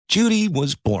Judy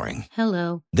was boring.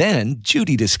 Hello. Then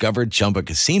Judy discovered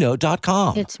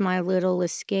ChumbaCasino.com. It's my little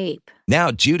escape. Now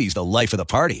Judy's the life of the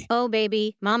party. Oh,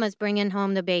 baby, mama's bringing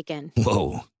home the bacon.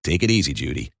 Whoa, take it easy,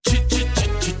 Judy.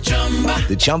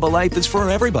 The Chumba life is for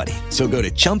everybody. So go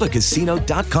to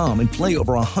ChumbaCasino.com and play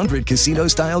over 100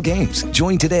 casino-style games.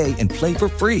 Join today and play for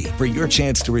free for your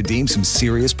chance to redeem some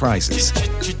serious prizes.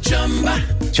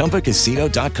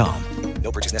 ChumbaCasino.com.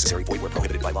 No purchase necessary. Void where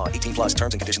prohibited by law. 18 plus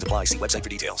terms and conditions apply. See website for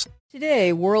details.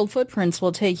 Today, World Footprints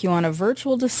will take you on a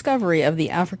virtual discovery of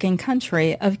the African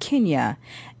country of Kenya,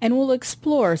 and will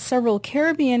explore several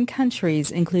Caribbean countries,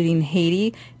 including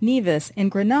Haiti, Nevis, and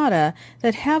Grenada,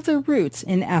 that have their roots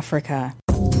in Africa.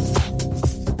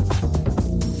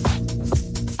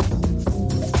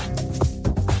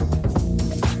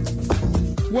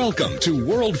 Welcome to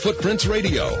World Footprints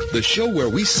Radio, the show where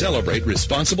we celebrate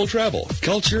responsible travel,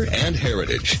 culture, and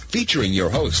heritage, featuring your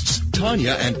hosts,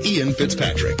 Tanya and Ian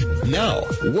Fitzpatrick. Now,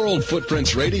 World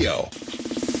Footprints Radio.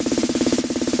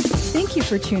 Thank you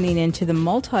for tuning in to the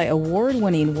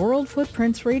multi-award-winning World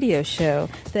Footprints Radio show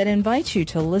that invites you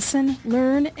to listen,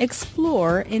 learn,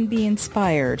 explore, and be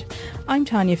inspired. I'm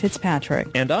Tanya Fitzpatrick.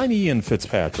 And I'm Ian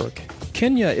Fitzpatrick.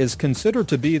 Kenya is considered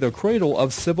to be the cradle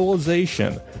of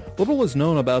civilization. Little is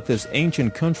known about this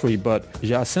ancient country, but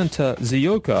Jacinta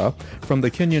Nzioka from the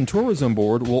Kenyan Tourism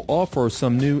Board will offer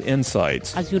some new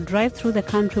insights. As you drive through the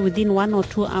country, within 1 or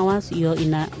 2 hours, you're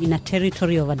in a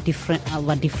territory of a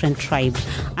different tribe,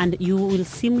 and you will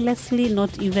seamlessly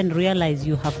not even realize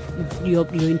you're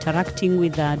interacting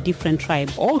with a different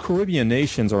tribe. All Caribbean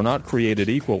nations are not created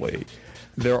equally.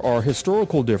 There are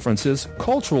historical differences,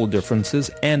 cultural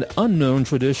differences, and unknown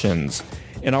traditions.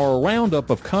 In our roundup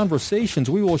of conversations,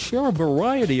 we will share a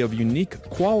variety of unique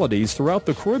qualities throughout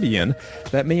the Caribbean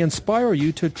that may inspire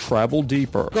you to travel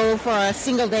deeper. Go for a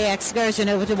single-day excursion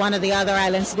over to one of the other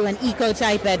islands, do an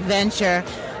eco-type adventure,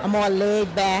 a more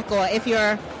laid-back, or if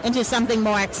you're into something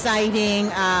more exciting,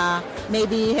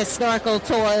 maybe historical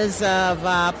tours of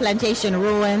plantation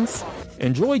ruins.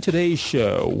 Enjoy today's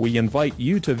show. We invite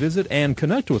you to visit and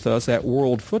connect with us at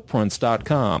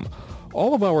worldfootprints.com.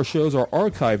 All of our shows are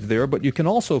archived there, but you can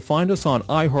also find us on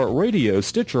iHeartRadio,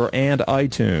 Stitcher, and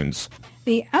iTunes.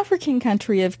 The African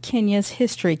country of Kenya's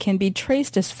history can be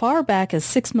traced as far back as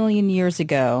 6 million years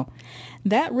ago.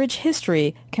 That rich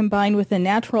history, combined with the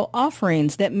natural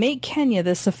offerings that make Kenya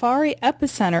the safari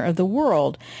epicenter of the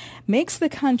world, makes the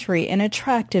country an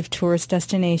attractive tourist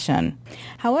destination.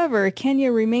 However,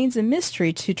 Kenya remains a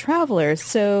mystery to travelers,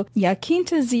 so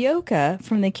Jacinta Nzioka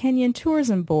from the Kenyan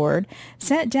Tourism Board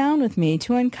sat down with me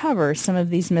to uncover some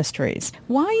of these mysteries.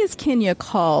 Why is Kenya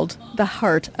called the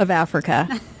heart of Africa?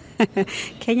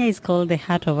 Kenya is called the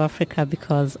heart of Africa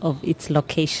because of its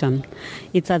location.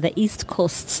 It's at the east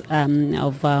coast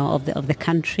of the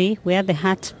country, where the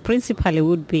heart principally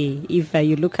would be. If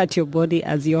you look at your body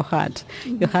as your heart,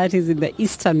 your heart is in the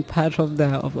eastern part of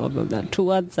the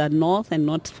towards the north and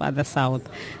not further south.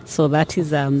 So that is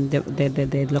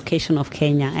the location of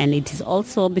Kenya, and it is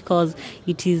also because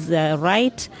it is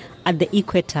right at the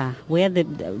equator, where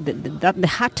the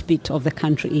heartbeat of the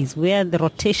country is, where the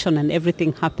rotation and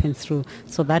everything happens through.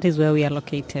 So that is where we are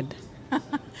located.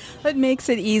 It makes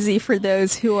it easy for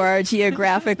those who are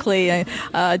geographically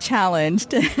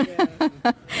challenged.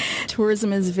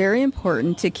 Tourism is very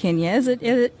important to Kenya, as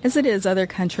it is other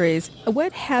countries.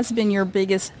 What has been your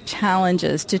biggest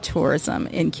challenges to tourism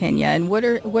in Kenya, and what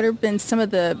have been some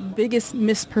of the biggest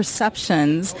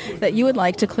misperceptions that you would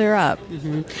like to clear up?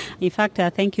 Mm-hmm. In fact,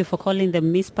 thank you for calling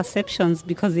them misperceptions,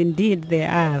 because indeed they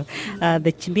are.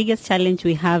 The biggest challenge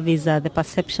we have is the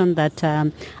perception that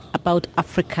about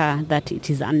Africa, that it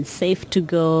is unsafe to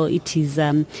go. It is,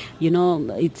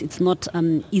 it's not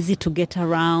easy to get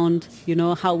around.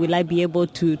 How will I be able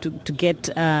to get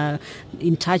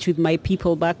in touch with my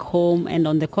people back home? And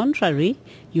on the contrary,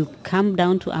 you come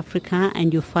down to Africa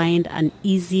and you find an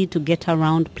easy to get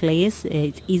around place.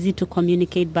 It's easy to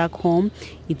communicate back home.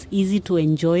 It's easy to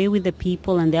enjoy with the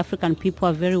people, and the African people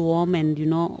are very warm and,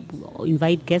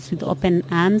 invite guests with open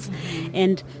arms.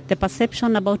 And the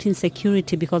perception about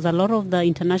insecurity, because a lot of the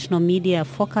international media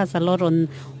focus a lot on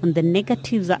the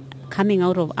negatives coming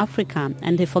out of Africa,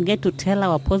 and they forget to tell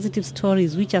our positive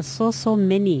stories, which are so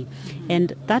many.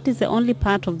 And that is the only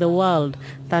part of the world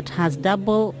that has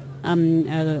double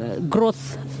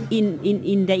growth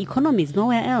in the economies,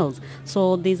 nowhere else.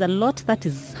 So there's a lot that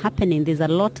is happening. There's a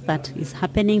lot that is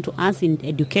happening to us in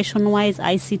education-wise,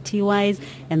 ICT-wise,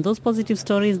 and those positive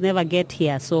stories never get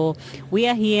here. So we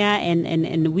are here,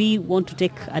 and we want to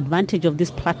take advantage of this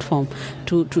platform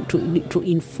to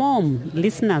inform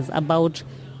listeners about,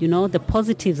 the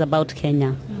positives about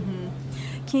Kenya.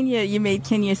 Kenya, you made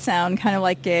Kenya sound kind of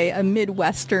like a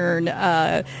Midwestern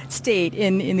state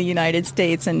in the United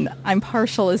States, and I'm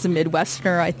partial as a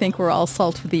Midwesterner. I think we're all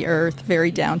salt of the earth, very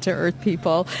down-to-earth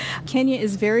people. Kenya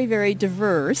is very, very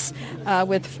diverse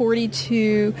with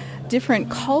 42 different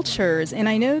cultures, and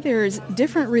I know there's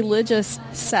different religious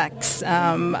sects.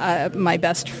 My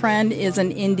best friend is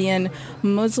an Indian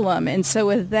Muslim, and so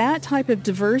with that type of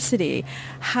diversity,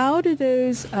 how do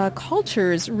those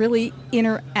cultures really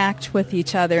interact with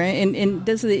each other? And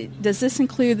does this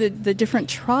include the different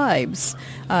tribes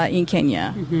in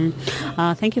Kenya?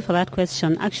 Mm-hmm. Thank you for that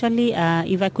question. Actually,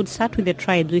 if I could start with the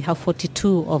tribes, we have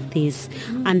 42 of these,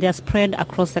 and they're spread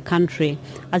across the country.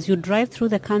 As you drive through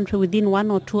the country, within 1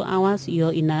 or 2 hours,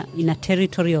 you're in a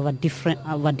territory of a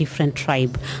different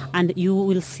tribe, and you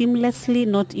will seamlessly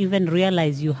not even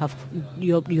realize you're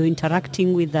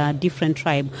interacting with a different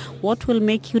tribe. What will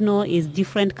make you know is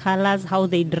different colors, how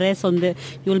they dress.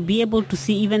 You'll be able to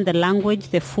see even the language,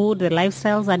 the food, the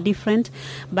lifestyles are different.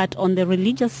 But on the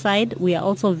religious side, we are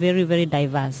also very, very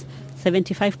diverse.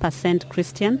 75%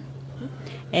 Christian,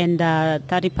 and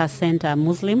 30% are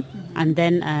Muslim, and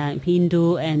then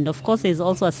Hindu, and of course there's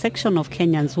also a section of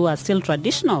Kenyans who are still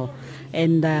traditional,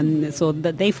 and so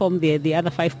that they form the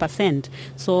other 5%.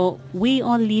 So we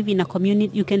all live in a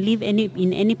community. You can live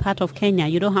in any part of Kenya.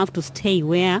 You don't have to stay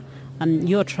where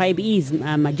your tribe is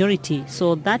majority.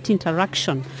 So that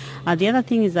interaction. The other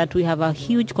thing is that we have a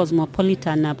huge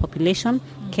cosmopolitan population.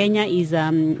 Kenya is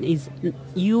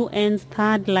UN's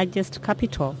third largest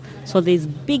capital. So there's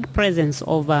big presence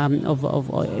of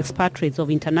expatriates, of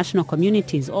international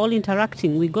communities, all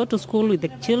interacting. We go to school with the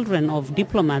children of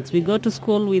diplomats. We go to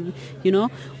school with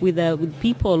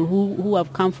people who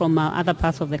have come from other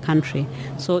parts of the country.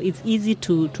 So it's easy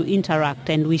to interact,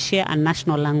 and we share a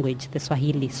national language, the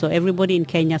Swahili. So everybody in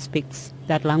Kenya speaks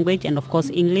that language, and of course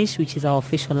English, which is our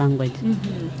official language.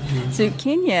 Mm-hmm. So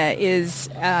Kenya is,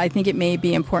 I think it may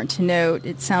be important to note,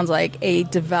 it sounds like a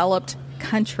developed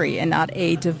country and not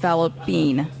a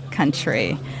developing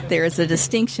country. There is a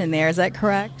distinction there. Is that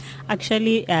correct?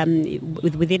 Actually,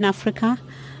 within Africa,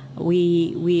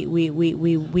 we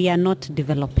are not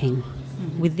developing.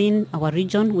 Within our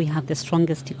region, we have the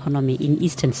strongest economy in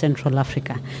East and Central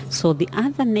Africa. So the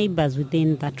other neighbors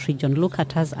within that region look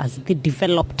at us as the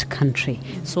developed country.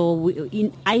 So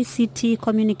in ICT,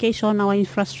 communication, our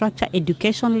infrastructure,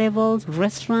 education levels,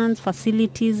 restaurants,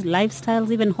 facilities, lifestyles,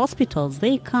 even hospitals,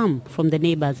 they come from the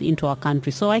neighbors into our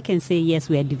country. So I can say, yes,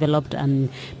 we are developed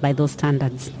by those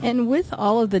standards. And with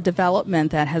all of the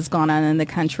development that has gone on in the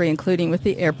country, including with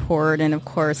the airport, and of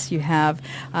course you have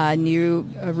new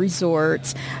resorts,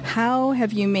 how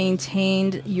have you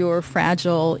maintained your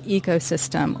fragile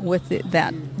ecosystem with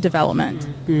that development?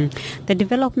 Mm-hmm. The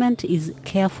development is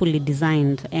carefully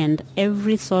designed, and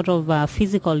every sort of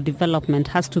physical development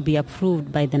has to be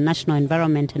approved by the National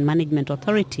Environment and Management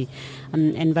Authority.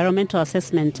 Environmental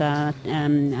assessments are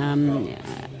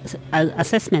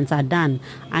done,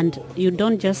 and you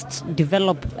don't just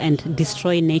develop and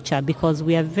destroy nature, because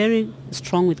we are very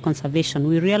strong with conservation.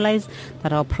 We realize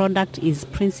that our product is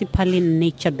principally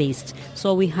nature-based,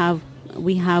 so we have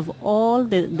all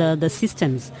the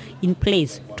systems in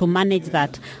place to manage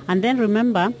that. And then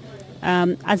remember,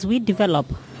 as we develop,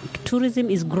 tourism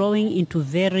is growing into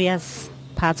various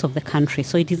parts of the country,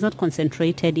 so it is not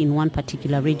concentrated in one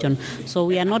particular region. So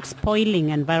we are not spoiling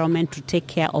environment to take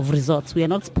care of resorts. We are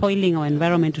not spoiling our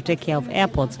environment to take care of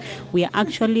airports. We are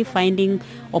actually finding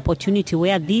opportunity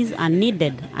where these are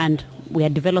needed, and we are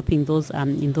developing those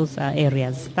in those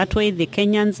areas. That way, the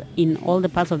Kenyans in all the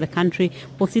parts of the country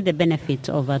will see the benefit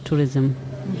of tourism.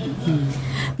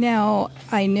 Mm-hmm. Now,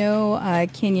 I know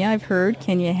Kenya, I've heard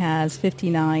Kenya has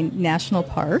 59 national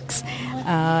parks,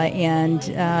 and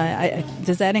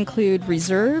does that include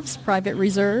reserves, private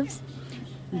reserves?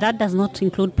 That does not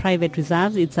include private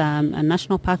reserves. It's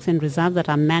national parks and reserves that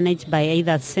are managed by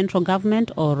either central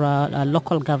government or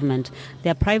local government.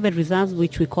 There are private reserves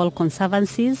which we call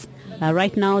conservancies.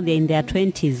 Right now they're in their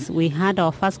 20s. We had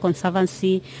our first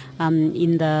conservancy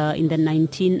in the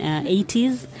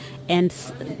 1980s, and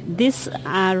these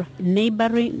are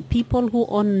neighboring people who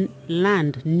own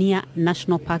land near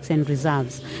national parks and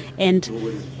reserves. And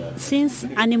since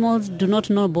animals do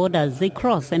not know borders, they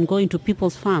cross and go into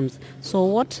people's farms. So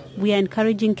what we are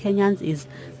encouraging Kenyans is,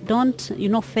 don't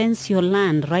fence your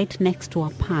land right next to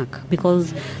a park,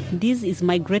 because this is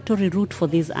migratory route for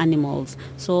these animals.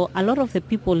 So a lot of the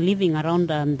people living around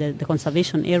the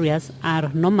conservation areas are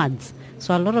nomads.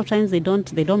 So a lot of times they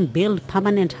don't build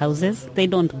permanent houses, they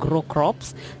don't grow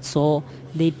crops, so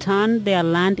they turn their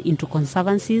land into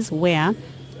conservancies where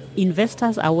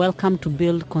investors are welcome to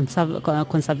build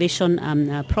conservation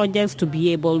projects, to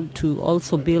be able to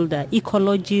also build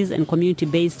ecologies and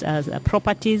community-based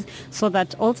properties, so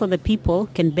that also the people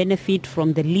can benefit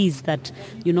from the lease that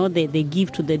they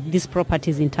give to these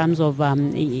properties in terms of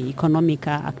economic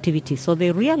activity. So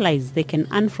they realize they can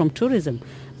earn from tourism,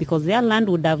 because their land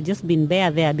would have just been bare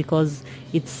there because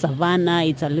it's savanna,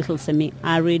 it's a little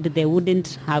semi-arid, they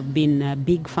wouldn't have been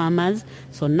big farmers.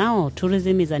 So now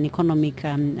tourism is an economic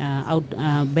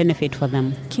benefit for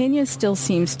them. Kenya still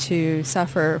seems to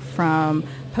suffer from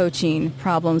poaching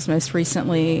problems. Most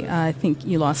recently, I think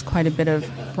you lost quite a bit of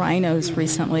rhinos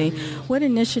recently. What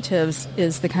initiatives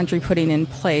is the country putting in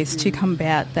place to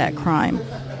combat that crime?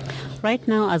 Right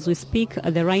now, as we speak,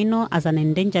 the rhino as an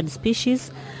endangered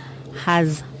species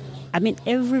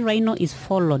every rhino is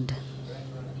followed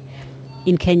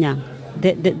in Kenya.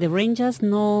 The rangers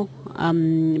know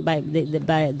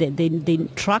they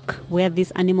track where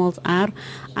these animals are,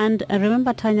 and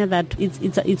remember, Tanya, that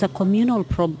it's a communal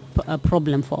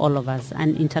problem for all of us,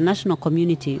 and international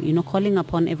community, calling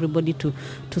upon everybody to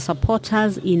support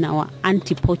us in our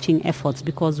anti-poaching efforts,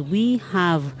 because we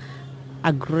have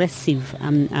aggressive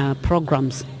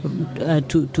programs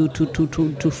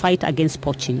to fight against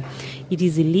poaching. It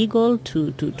is illegal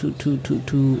to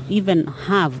even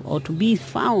have or to be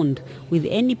found with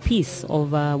any piece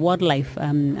of wildlife,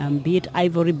 be it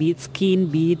ivory, be it skin,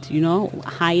 be it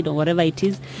hide or whatever it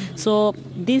is. So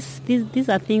these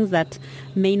are things that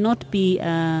may not be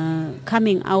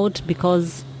coming out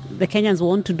because the Kenyans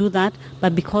want to do that,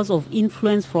 but because of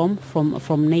influence from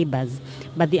neighbors.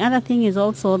 But the other thing is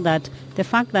also that the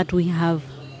fact that we have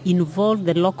involved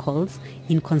the locals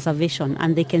in conservation,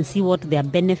 and they can see what they are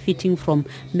benefiting from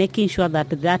making sure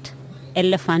that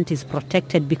elephant is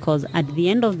protected, because at the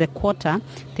end of the quarter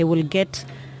they will get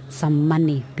some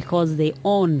money because they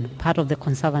own part of the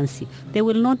conservancy. They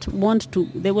will not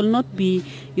be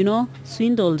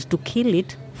swindled to kill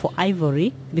it for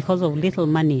ivory because of little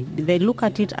money. They look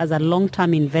at it as a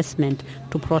long-term investment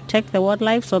to protect the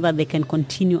wildlife so that they can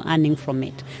continue earning from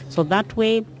it. So that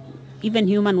way, even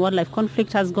human-wildlife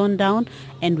conflict has gone down,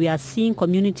 and we are seeing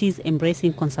communities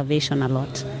embracing conservation a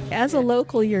lot. As a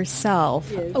local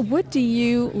yourself, yes, what do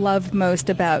you love most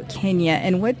about Kenya,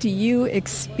 and what do you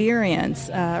experience,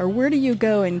 or where do you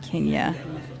go in Kenya?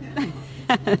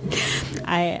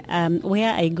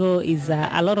 Where I go is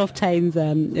a lot of times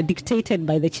dictated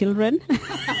by the children. Of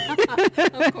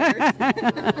course.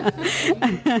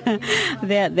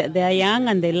 They are young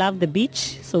and they love the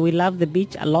beach, so we love the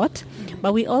beach a lot.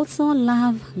 But we also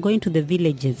love going to the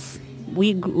villages.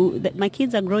 My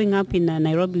kids are growing up in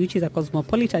Nairobi, which is a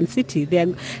cosmopolitan city. They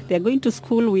are going to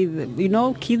school with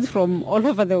kids from all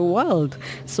over the world.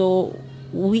 So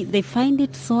they find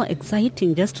it so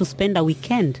exciting just to spend a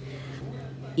weekend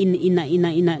in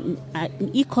an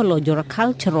ecology or a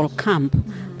cultural camp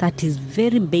that is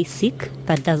very basic,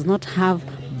 that does not have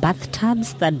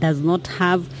bathtubs, that does not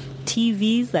have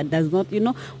TVs, that does not,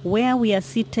 where we are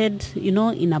seated, in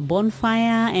a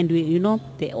bonfire, and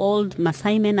the old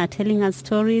Maasai men are telling us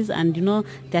stories, and,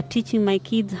 they're teaching my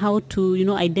kids how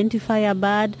to, identify a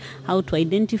bird, how to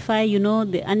identify,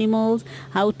 the animals,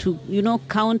 how to,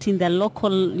 count in their local,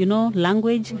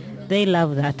 language. They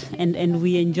love that, and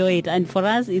we enjoy it. And for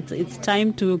us, it's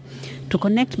time to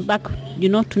connect back,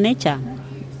 to nature.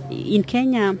 In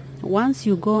Kenya, once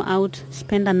you go out,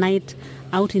 spend a night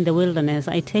out in the wilderness,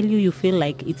 I tell you, you feel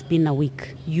like it's been a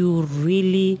week. You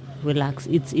really relax.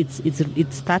 It's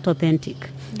that authentic,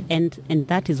 and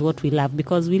that is what we love,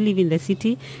 because we live in the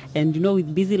city, and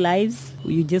with busy lives,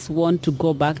 you just want to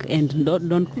go back and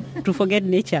don't to forget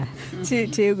nature.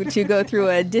 to go through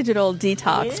a digital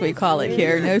detox, yes, we call it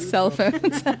here. No cell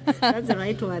phones. That's the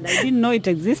right word. I didn't know it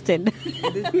existed.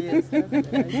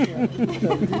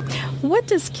 What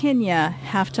does Kenya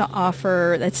have to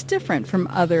offer that's different from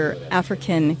other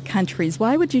African countries?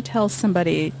 Why would you tell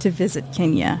somebody to visit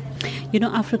Kenya?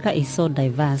 Africa is so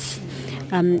diverse.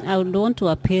 I would want to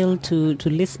appeal to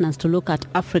listeners to look at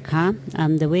Africa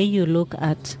the way you look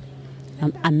at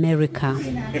America.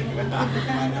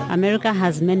 America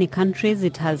has many countries.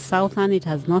 It has southern, it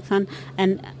has northern,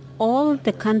 and all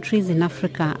the countries in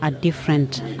Africa are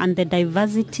different, and the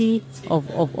diversity of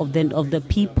the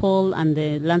people and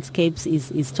the landscapes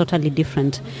is totally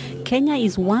different. Kenya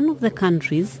is one of the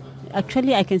countries,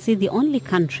 actually I can say the only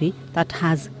country, that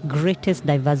has greatest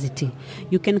diversity.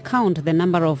 You can count the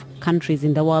number of countries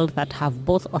in the world that have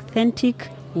both authentic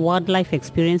wildlife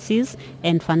experiences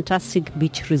and fantastic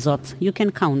beach resorts. You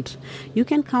can count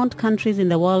countries in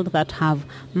the world that have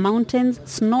mountains,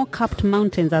 snow-capped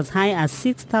mountains as high as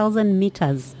 6,000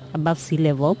 meters above sea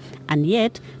level, and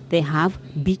yet they have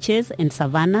beaches and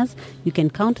savannas. You can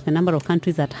count the number of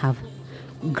countries that have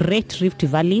great Rift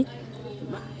Valley.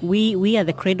 We are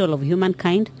the cradle of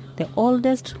humankind. The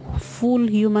oldest full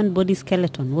human body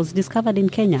skeleton was discovered in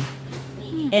Kenya.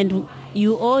 And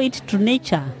you owe it to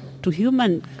nature, to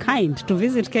humankind, to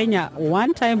visit Kenya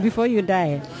one time before you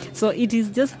die. So it is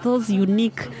just those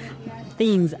unique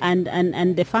things,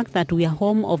 and the fact that we are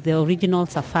home of the original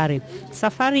safari.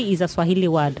 Safari is a Swahili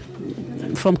word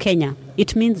from Kenya.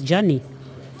 It means journey.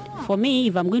 For me,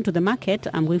 if I'm going to the market,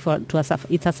 I'm going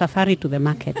it's a safari to the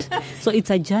market. So it's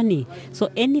a journey.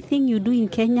 So anything you do in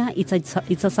Kenya, it's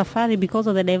a safari because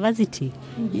of the diversity.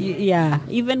 Yeah,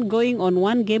 even going on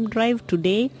one game drive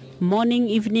today, morning,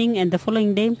 evening, and the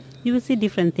following day, you will see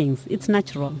different things. It's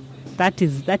natural. That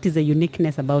is a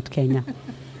uniqueness about Kenya.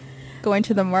 Going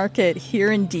to the market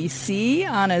here in D.C.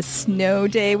 on a snow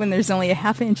day when there's only a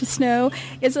half inch of snow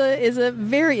is a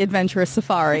very adventurous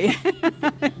safari.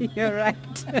 You're right.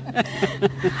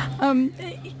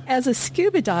 As a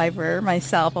scuba diver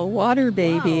myself, a water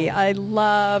baby, wow. I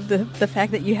love the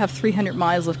fact that you have 300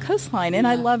 miles of coastline, and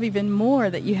I love even more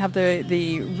that you have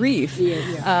the reef,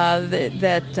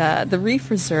 the reef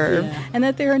reserve, and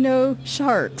that there are no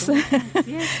sharks.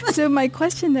 So my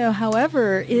question, though,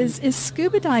 however, is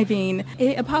scuba diving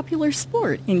a popular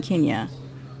sport in Kenya?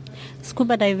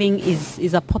 Scuba diving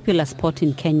is a popular sport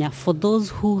in Kenya for those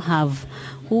who have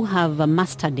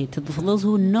mastered it, for those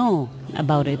who know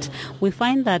about it. We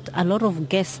find that a lot of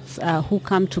guests who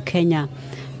come to Kenya,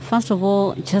 first of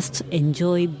all, just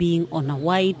enjoy being on a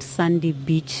white sandy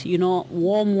beach,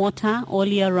 warm water all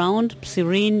year round,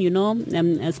 serene,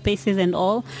 spaces and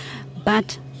all.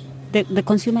 But the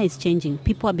consumer is changing.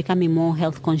 People are becoming more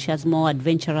health conscious, more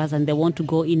adventurous, and they want to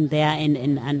go in there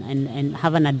and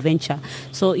have an adventure.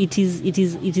 So it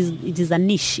is a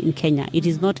niche in Kenya. It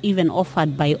is not even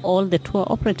offered by all the tour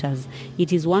operators.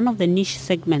 It is one of the niche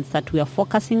segments that we are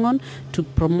focusing on to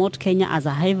promote Kenya as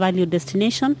a high value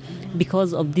destination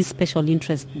because of this special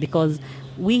interest, because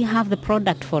we have the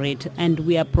product for it, and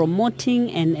we are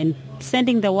promoting and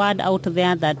sending the word out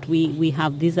there that we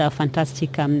have this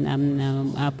fantastic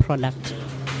product.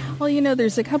 Well,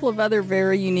 there's a couple of other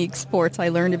very unique sports I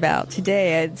learned about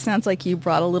today. It sounds like you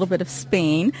brought a little bit of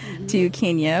Spain to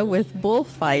Kenya with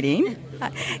bullfighting.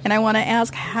 And I want to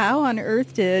ask, how on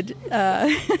earth did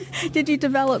you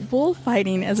develop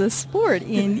bullfighting as a sport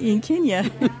in Kenya?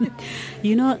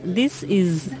 This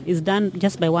is done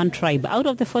just by one tribe. Out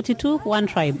of the 42, one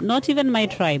tribe, not even my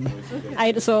tribe.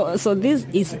 So this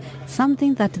is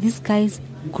something that these guys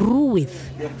grew with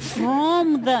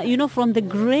from the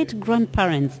great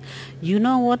grandparents. You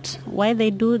know why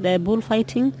they do the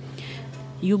bullfighting?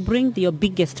 You bring your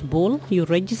biggest bull, you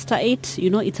register it,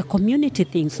 it's a community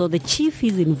thing. So the chief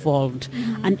is involved,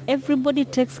 and everybody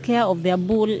takes care of their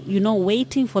bull,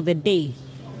 waiting for the day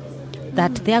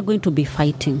that they are going to be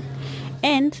fighting.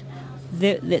 And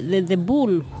the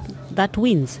bull that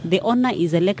wins, the owner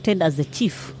is elected as the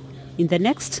chief in the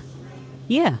next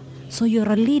year. So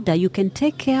you're a leader. You can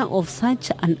take care of such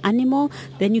an animal,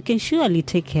 then you can surely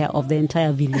take care of the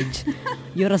entire village.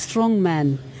 You're a strong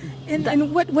man.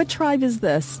 And what tribe is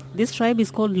this? This tribe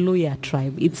is called Luya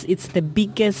tribe. It's the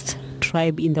biggest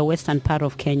tribe in the western part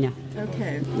of Kenya.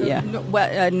 Okay. Yeah.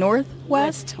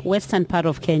 Northwest? Western part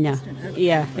of Kenya.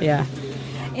 Okay. Yeah.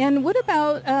 And what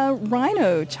about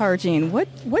rhino charging?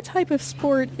 What type of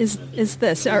sport is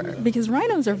this? Because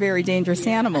rhinos are very dangerous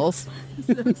animals.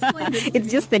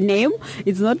 It's just the name.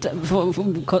 It's not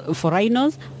for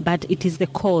rhinos, but it is the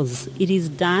cause. It is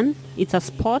done. It's a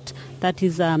sport that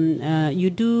is you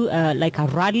do like a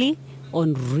rally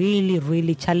on really,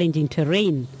 really challenging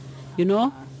terrain.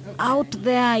 Out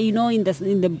there, in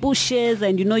the bushes,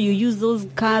 and you use those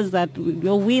cars that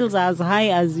your wheels are as high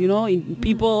as in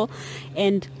people,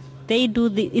 and they do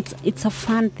it's a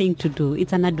fun thing to do.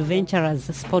 It's an adventurous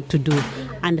sport to do,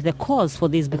 and the cause for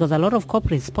this, because a lot of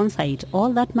corporates sponsor it,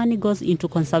 all that money goes into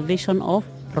conservation of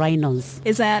rhinos.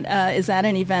 Is that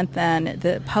an event then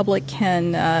the public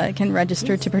can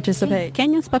register to participate?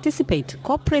 Kenyans participate,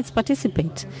 corporates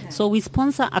participate. So we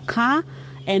sponsor a car,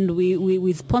 and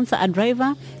we sponsor a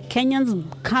driver. Kenyans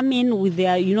come in with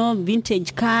their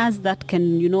vintage cars that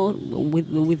can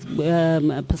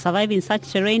survive in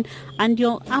such terrain, and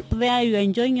you're up there, you're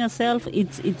enjoying yourself.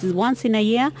 It's once in a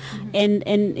year, and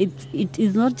it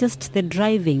is not just the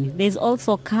driving. There's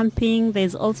also camping.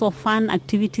 There's also fun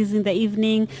activities in the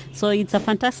evening. So it's a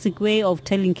fantastic way of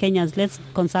telling Kenyans, let's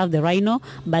conserve the rhino,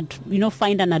 but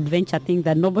find an adventure thing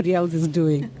that nobody else is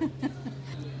doing.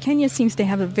 Kenya seems to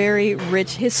have a very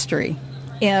rich history.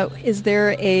 Is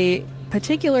there a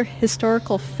particular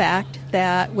historical fact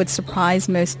that would surprise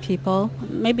most people?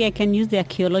 Maybe I can use the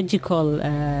archaeological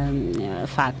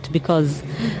fact, because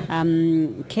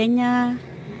Kenya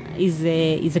is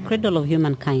a cradle of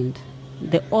humankind.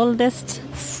 The oldest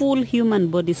full human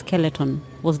body skeleton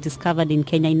was discovered in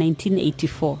Kenya in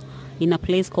 1984 in a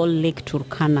place called Lake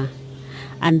Turkana.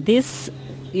 And this,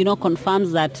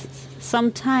 confirms that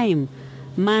sometime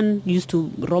man used to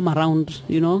roam around,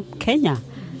 Kenya.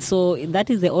 So that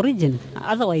is the origin.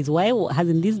 Otherwise, why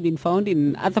hasn't this been found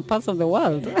in other parts of the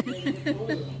world?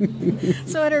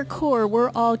 So at our core, we're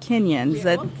all Kenyans.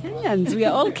 We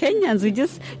are all Kenyans. We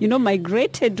just,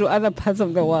 migrated to other parts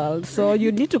of the world. So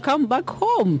you need to come back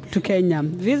home to Kenya.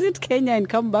 Visit Kenya and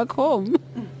come back home.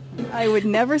 I would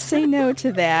never say no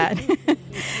to that.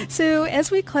 So as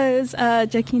we close,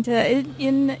 Jacinta,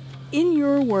 in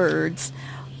your words,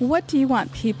 what do you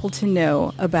want people to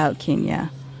know about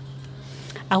Kenya?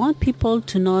 I want people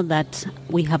to know that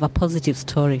we have a positive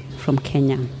story from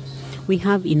Kenya. We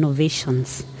have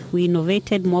innovations. We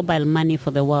innovated mobile money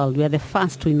for the world. We are the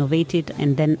first to innovate it,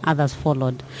 and then others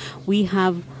followed. We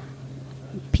have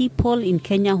people in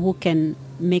Kenya who can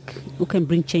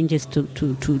bring changes to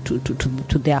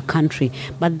their country.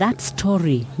 But that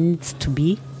story needs to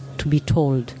be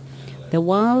told. The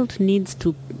world needs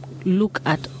to look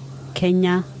at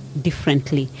Kenya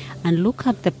differently and look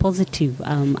at the positive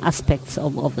aspects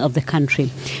of the country.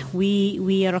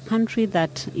 We are a country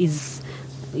that is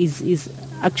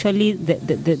actually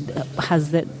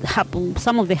has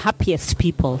some of the happiest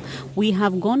people. We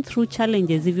have gone through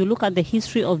challenges. If you look at the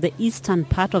history of the eastern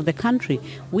part of the country,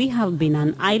 we have been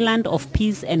an island of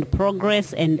peace and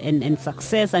progress and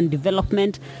success and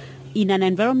development in an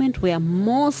environment where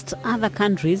most other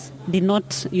countries did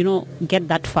not, get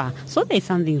that far. So there's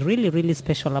something really, really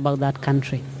special about that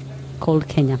country called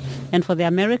Kenya. And for the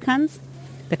Americans,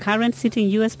 the current sitting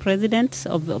U.S. president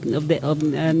President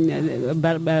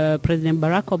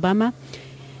Barack Obama,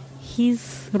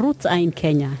 his roots are in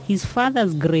Kenya. His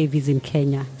father's grave is in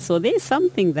Kenya. So there is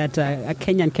something that a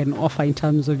Kenyan can offer in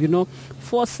terms of,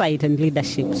 foresight and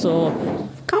leadership. So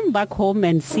come back home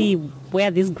and see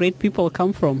where these great people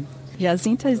come from.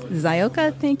 Jacinta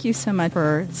Nzioka, thank you so much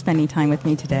for spending time with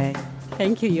me today.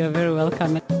 Thank you. You're very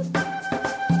welcome.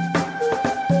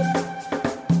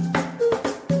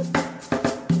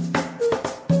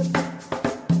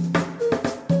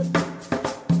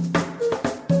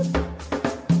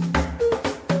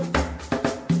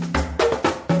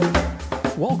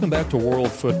 Welcome back to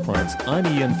World Footprints. I'm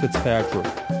Ian Fitzpatrick.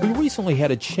 We recently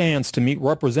had a chance to meet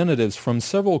representatives from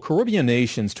several Caribbean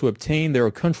nations to obtain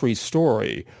their country's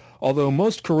story. Although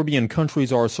most Caribbean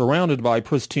countries are surrounded by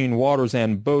pristine waters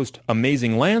and boast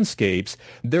amazing landscapes,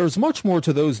 there's much more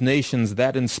to those nations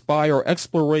that inspire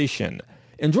exploration.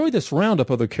 Enjoy this roundup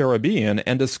of the Caribbean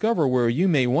and discover where you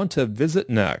may want to visit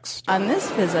next. On this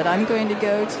visit, I'm going to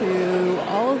go to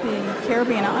all of the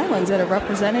Caribbean islands that are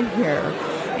represented here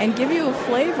and give you a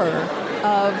flavor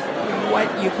of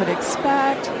what you could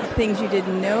expect, things you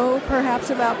didn't know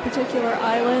perhaps about particular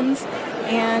islands,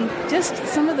 and just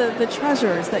some of the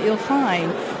treasures that you'll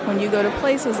find when you go to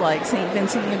places like St.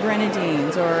 Vincent and the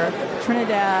Grenadines or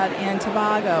Trinidad and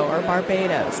Tobago or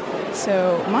Barbados.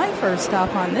 So my first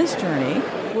stop on this journey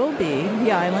will be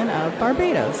the island of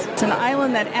Barbados. It's an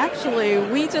island that actually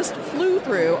we just flew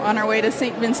through on our way to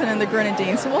St. Vincent and the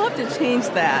Grenadines, so we'll have to change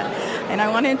that. And I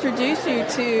want to introduce you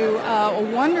to a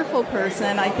wonderful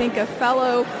person, I think a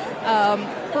fellow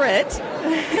Brit,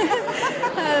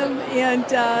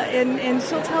 and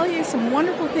she'll tell you some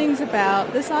wonderful things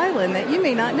about this island that you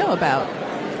may not know about.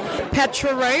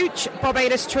 Petra Roach,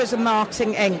 Barbados Tourism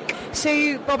Marketing Inc.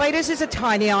 So Barbados is a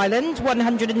tiny island,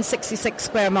 166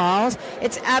 square miles.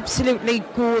 It's absolutely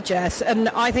gorgeous, and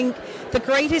I think the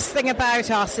greatest thing about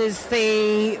us is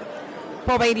the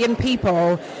Barbadian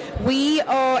people. We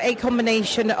are a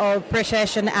combination of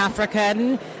British and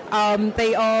African.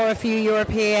 They are a few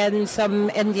European, some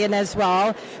Indian as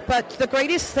well. But the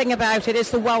greatest thing about it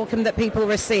is the welcome that people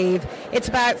receive. It's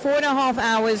about 4.5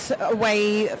 hours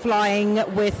away flying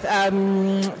with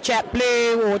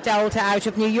JetBlue or Delta out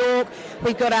of New York.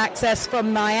 We've got access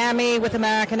from Miami with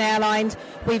American Airlines.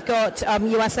 We've got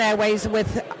US Airways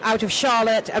out of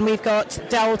Charlotte, and we've got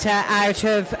Delta out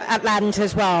of Atlanta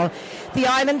as well. The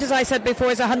island, as I said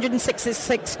before, is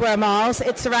 166 square miles.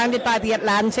 It's surrounded by the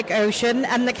Atlantic Ocean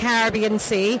and the Caribbean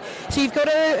Sea. So you've got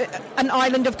an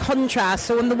island of contrast.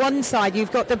 So on the one side,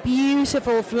 you've got the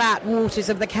beautiful flat waters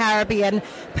of the Caribbean,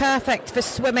 perfect for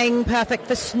swimming, perfect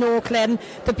for snorkeling.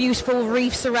 The beautiful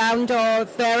reefs around are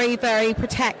very, very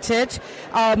protected.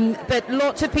 But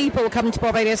lots of people come to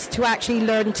Barbados to actually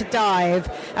learn to dive.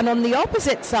 And on the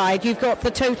opposite side, you've got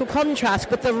the total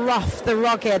contrast with the rough, the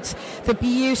rugged, the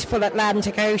beautiful Atlantic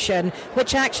Ocean,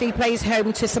 which actually plays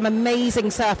home to some amazing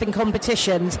surfing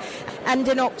competitions. And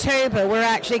in October, we're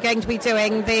actually going to be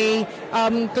doing the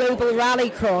Global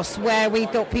Rallycross, where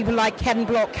we've got people like Ken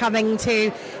Block coming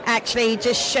to actually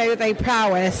just show their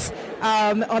prowess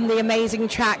on the amazing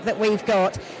track that we've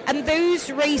got. And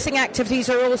those racing activities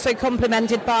are also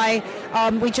complemented by,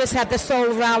 we just had the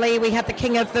Soul Rally, we had the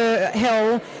King of the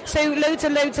Hill, so loads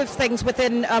and loads of things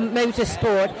within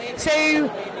motorsport.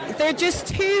 So there are just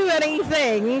too many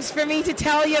things for me to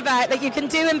tell you about that you can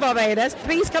do in Barbados.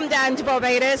 Please come down to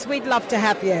Barbados. We'd love to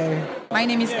have you. My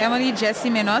name is Emily Jessie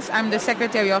Menos. I'm the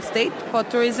Secretary of State for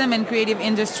Tourism and Creative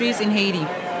Industries in Haiti.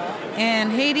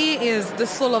 And Haiti is the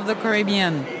soul of the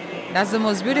Caribbean. That's the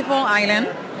most beautiful island.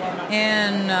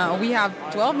 And we have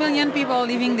 12 million people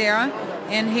living there.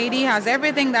 And Haiti has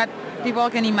everything that people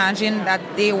can imagine that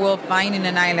they will find in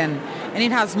an island. And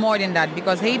it has more than that,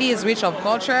 because Haiti is rich of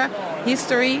culture,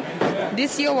 history.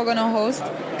 This year we're going to host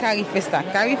Carifesta.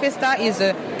 Carifesta is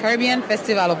a Caribbean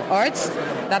festival of arts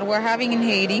that we're having in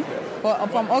Haiti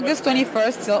from August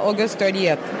 21st till August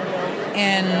 30th.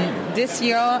 And this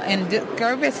year, and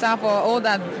Carifesta, for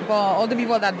all the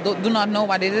people that do not know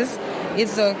what it is,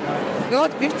 it's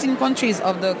about 15 countries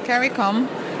of the CARICOM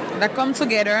that come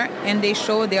together and they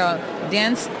show their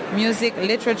dance, music,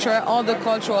 literature, all the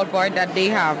cultural part that they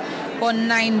have for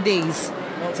 9 days.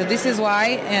 So this is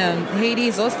why Haiti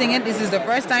is hosting it. This is the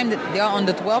first time that they are on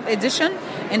the 12th edition,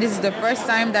 and this is the first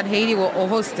time that Haiti will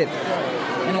host it.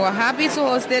 And we're happy to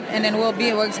host it, and then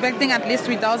we're expecting at least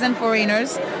 3,000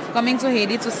 foreigners coming to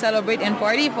Haiti to celebrate and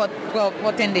party for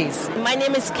 10 days. My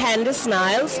name is Candice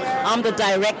Niles. I'm the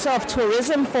Director of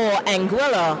Tourism for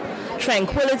Anguilla,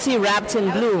 Tranquility Wrapped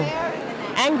in Blue.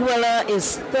 Anguilla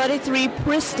is 33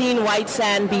 pristine white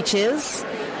sand beaches,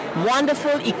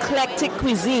 wonderful eclectic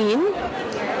cuisine,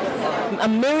 a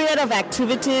myriad of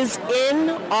activities in,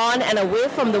 on, and away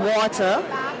from the water,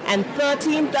 and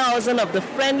 13,000 of the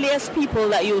friendliest people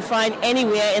that you'll find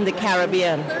anywhere in the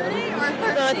Caribbean.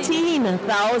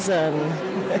 13,000.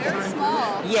 Very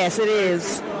small. Yes, it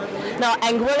is. Now,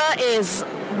 Anguilla is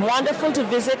wonderful to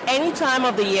visit any time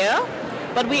of the year,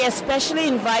 but we especially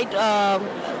invite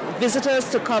visitors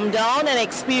to come down and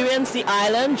experience the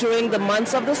island during the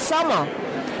months of the summer,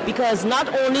 because not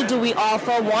only do we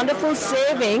offer wonderful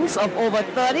savings of over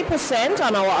 30%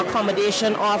 on our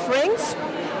accommodation offerings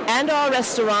and our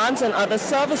restaurants and other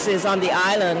services on the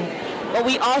island, but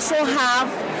we also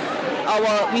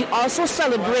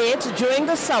celebrate during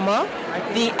the summer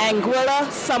the Anguilla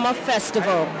Summer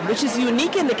Festival, which is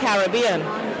unique in the Caribbean.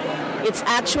 It's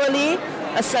actually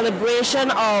a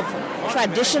celebration of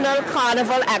traditional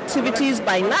carnival activities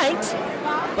by night,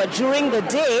 but during the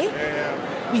day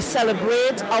we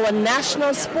celebrate our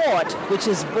national sport, which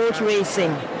is boat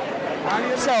racing.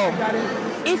 So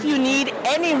if you need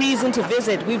any reason to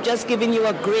visit, we've just given you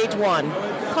a great one.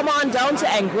 Come on down to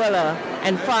Anguilla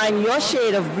and find your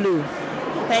shade of blue.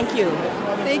 Thank you.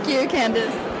 Thank you,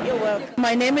 Candice. You're welcome.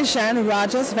 My name is Jeanne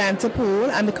Rogers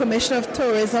Vanterpool. I'm the Commissioner of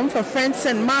Tourism for French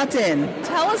St. Martin.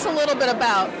 Tell us a little bit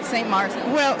about St.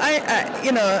 Martin. Well,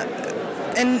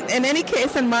 in any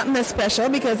case, St. Martin is special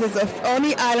because it's the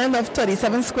only island of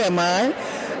 37 square miles.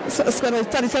 So it's got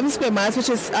 37 square miles, which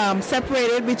is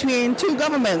separated between two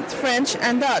governments, French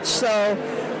and Dutch. So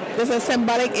there's a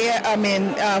symbolic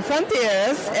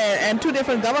frontiers and two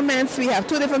different governments. We have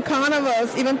two different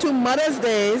carnivals, even two Mother's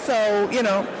Days. So,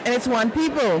 and it's one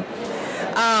people.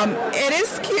 It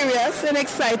is curious and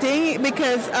exciting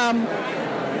because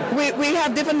we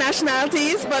have different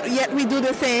nationalities, but yet we do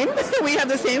the same. We have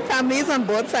the same families on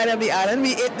both sides of the island.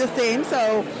 We eat the same.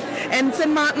 So, and St.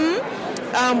 Martin,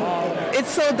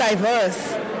 it's so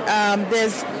diverse.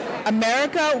 There's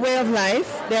America way of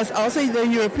life. There's also the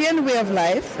European way of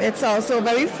life. It's also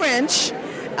very French.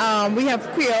 We have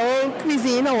Creole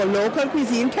cuisine, our local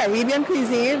cuisine, Caribbean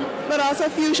cuisine, but also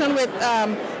fusion with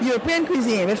European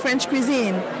cuisine, with French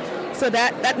cuisine. So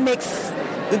that makes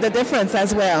the difference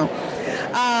as well.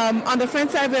 On the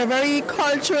French side, we're very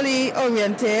culturally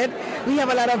oriented. We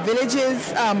have a lot of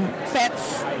villages,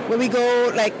 fetes, where we go,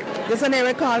 like there's an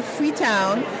area called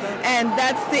Freetown, And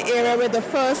that's the area where the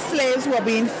first slaves were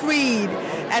being freed.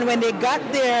 And when they got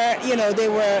there, they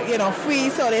were, free,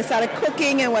 so they started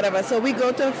cooking and whatever. So we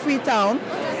go to Freetown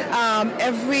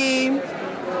every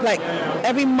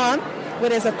month where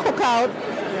there's a cookout.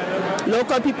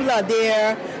 Local people are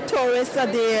there, tourists are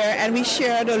there, and we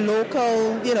share the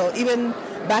local, even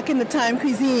back in the time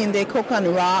cuisine, they cook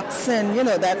on rocks and,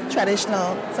 that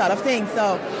traditional sort of thing.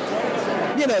 So,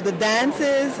 the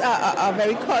dances are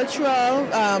very cultural.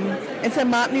 In St.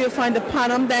 Maarten, you'll find the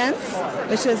Panam dance,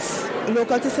 which is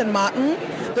local to St. Maarten.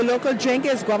 The local drink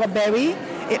is guava berry.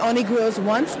 It only grows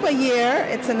once per year.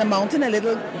 It's in the mountain, a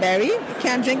little berry. You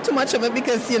can't drink too much of it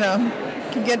because, you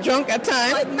can get drunk at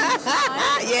times.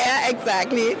 Yeah,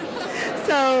 exactly.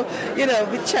 So,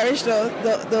 we cherish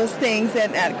those things.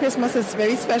 And at Christmas, it's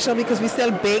very special because we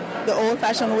still bake the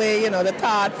old-fashioned way, the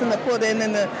tarts and the pudding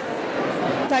and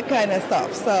that kind of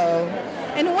stuff. So,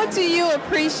 and what do you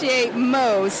appreciate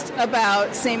most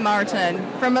about St. Maarten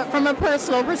from a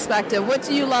personal perspective? What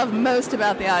do you love most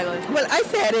about the island? Well, I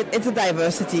said it's a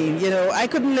diversity. I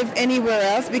couldn't live anywhere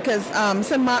else because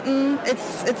St. Maarten,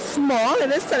 it's small.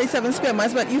 It is 37 square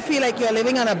miles, but you feel like you're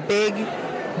living on a big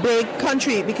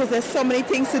country because there's so many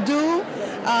things to do.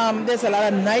 There's a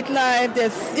lot of nightlife.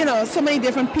 There's, so many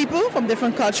different people from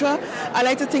different culture. I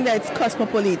like to think that it's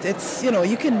cosmopolite. It's,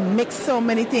 you can mix so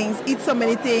many things, eat so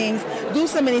many things, do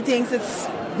so many things. It's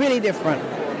really different.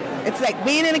 It's like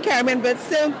being in the Caribbean, but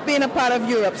still being a part of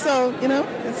Europe. So,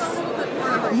 it's,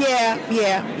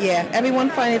 yeah. Everyone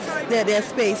finds their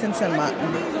space in St.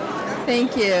 Maarten.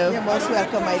 Thank you. You're most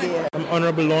welcome, my dear. I'm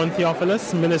Honorable Lorne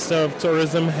Theophilus, Minister of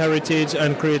Tourism, Heritage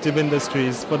and Creative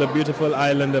Industries for the beautiful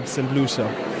island of St. Lucia.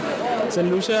 St.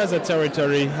 Lucia as a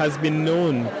territory has been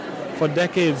known for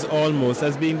decades almost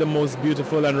as being the most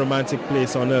beautiful and romantic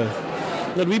place on earth.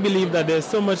 But we believe that there's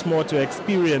so much more to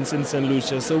experience in St.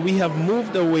 Lucia, so we have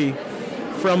moved away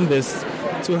from this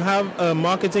to have a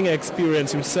marketing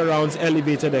experience which surrounds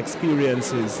elevated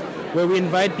experiences, where we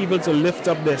invite people to lift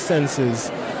up their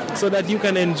senses so that you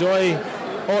can enjoy,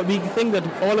 or we think that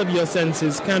all of your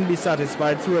senses can be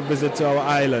satisfied through a visit to our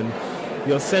island.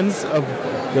 Your sense of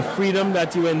the freedom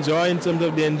that you enjoy in terms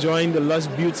of enjoying the lush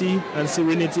beauty and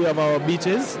serenity of our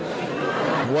beaches,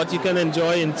 what you can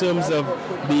enjoy in terms of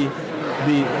the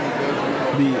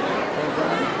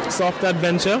soft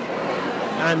adventure,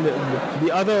 and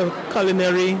the other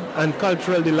culinary and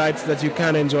cultural delights that you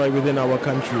can enjoy within our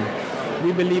country.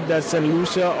 We believe that St.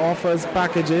 Lucia offers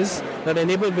packages that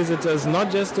enable visitors not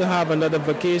just to have another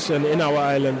vacation in our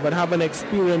island, but have an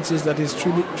experiences that is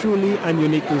truly and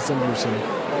uniquely St. Lucian.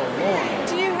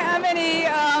 Do you have any,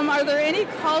 are there any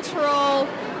cultural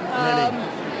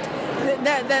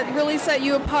that really set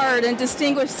you apart and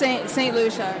distinguish St.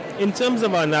 Lucia? In terms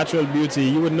of our natural beauty,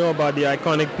 you would know about the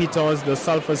iconic pitons, the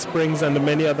sulfur springs, and the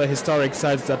many other historic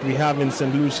sites that we have in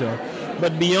St. Lucia.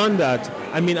 But beyond that,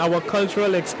 our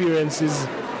cultural experiences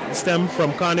stem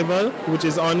from Carnival, which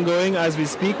is ongoing as we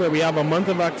speak, where we have a month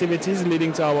of activities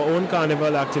leading to our own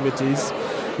Carnival activities.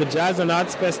 The Jazz and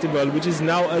Arts Festival, which is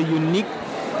now a unique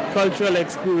cultural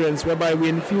experience whereby we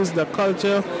infuse the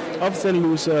culture of St.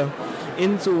 Lucia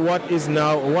into what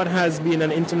has been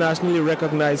an internationally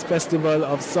recognized festival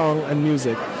of song and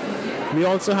music. We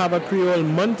also have a Creole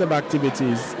month of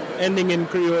activities, ending in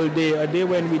Creole Day, a day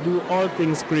when we do all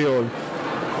things Creole,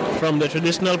 from the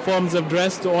traditional forms of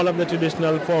dress to all of the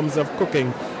traditional forms of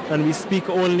cooking. And we speak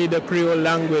only the Creole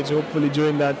language, hopefully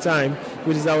during that time,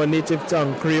 which is our native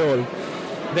tongue, Creole.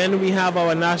 Then we have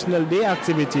our National Day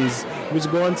activities, which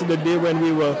go on to the day when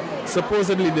we were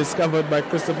supposedly discovered by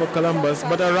Christopher Columbus.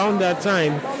 But around that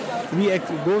time, we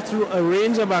go through a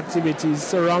range of activities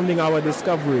surrounding our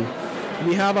discovery.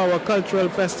 We have our cultural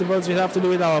festivals, which have to do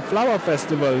with our flower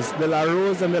festivals, the La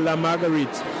Rose and the La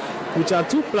Marguerite, which are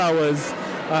two flowers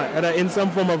that are in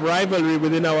some form of rivalry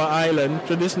within our island,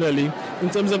 traditionally, in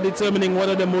terms of determining what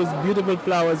are the most beautiful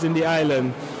flowers in the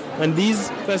island. And these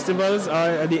festivals are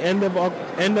at the end of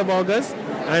August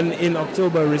and in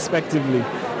October, respectively.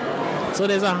 So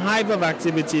there's a hive of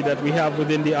activity that we have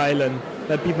within the island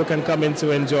that people can come in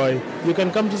to enjoy. You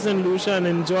can come to St. Lucia and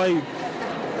enjoy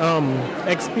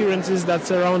experiences that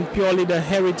surround purely the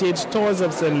heritage tours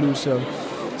of St. Lucia.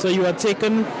 So you are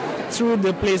taken through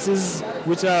the places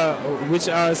which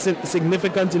are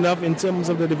significant enough in terms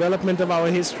of the development of our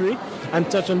history, and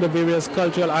touch on the various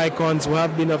cultural icons who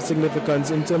have been of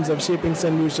significance in terms of shaping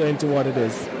St. Lucia into what it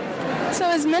is. So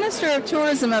as Minister of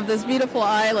Tourism of this beautiful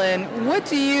island, what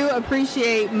do you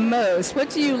appreciate most? What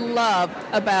do you love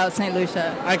about St.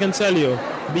 Lucia? I can tell you,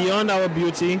 beyond our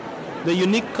beauty, the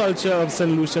unique culture of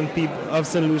St.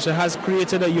 Lucia has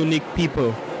created a unique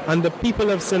people And the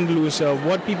people of St. Lucia,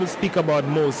 what people speak about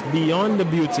most, beyond the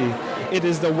beauty, it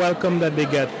is the welcome that they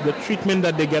get, the treatment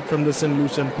that they get from the St.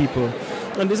 Lucian people.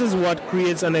 And this is what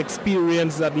creates an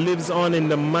experience that lives on in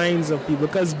the minds of people,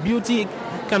 because beauty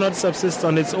cannot subsist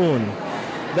on its own.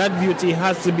 That beauty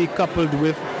has to be coupled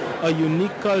with a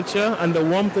unique culture and the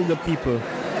warmth of the people,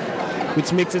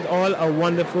 which makes it all a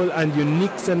wonderful and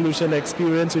unique St. Lucian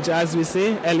experience, which, as we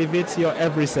say, elevates your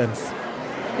every sense.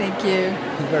 Thank you.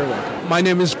 You're very welcome. My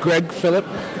name is Greg Phillip,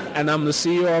 and I'm the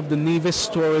CEO of the Nevis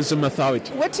Tourism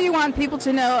Authority. What do you want people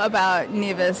to know about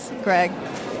Nevis, Greg?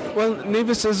 Well,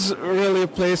 Nevis is really a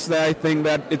place that I think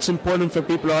that it's important for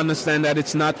people to understand that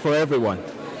it's not for everyone.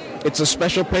 It's a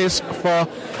special place for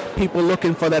people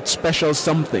looking for that special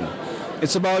something.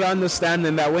 It's about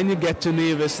understanding that when you get to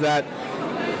Nevis, that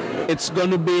it's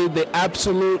going to be the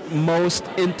absolute most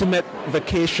intimate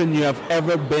vacation you have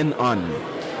ever been on.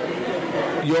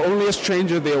 You're only a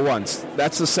stranger there once.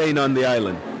 That's the saying on the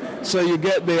island. So you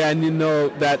get there and you know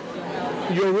that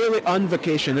you're really on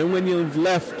vacation. And when you've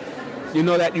left, you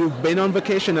know that you've been on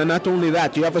vacation. And not only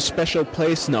that, you have a special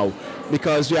place now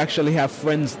because you actually have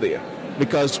friends there.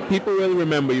 Because people will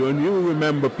remember you and you will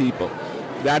remember people.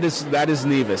 That is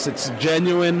Nevis. It's a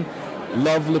genuine,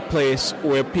 lovely place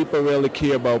where people really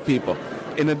care about people.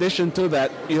 In addition to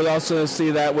that, you'll also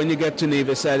see that when you get to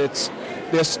Nevis that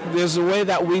there's a way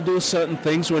that we do certain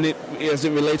things as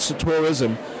it relates to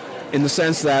tourism, in the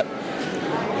sense that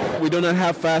we do not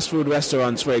have fast food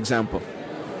restaurants, for example,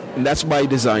 and that's by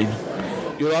design.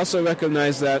 You'll also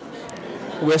recognize that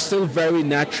we're still very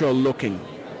natural looking,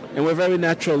 and we're very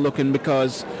natural looking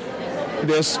because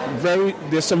there's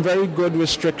some very good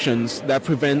restrictions that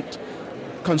prevent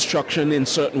construction in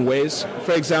certain ways.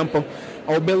 For example,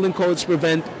 our building codes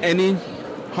prevent any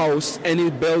house, any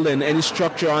building, any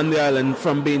structure on the island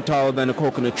from being taller than a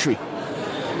coconut tree.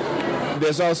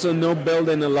 There's also no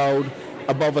building allowed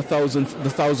above the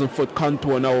 1,000-foot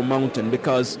contour on our mountain,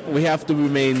 because we have to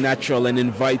remain natural and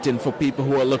inviting for people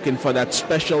who are looking for that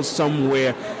special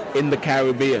somewhere in the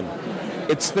Caribbean.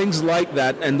 It's things like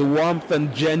that and the warmth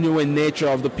and genuine nature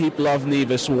of the people of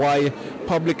Nevis why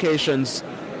publications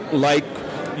like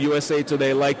USA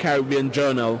Today, like Caribbean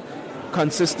Journal,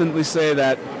 consistently say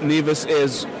that Nevis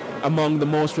is among the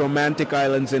most romantic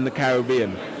islands in the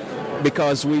Caribbean,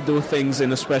 because we do things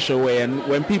in a special way. And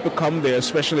when people come there,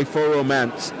 especially for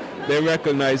romance, they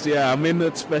recognize, I'm in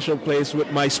that special place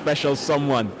with my special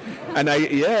someone. And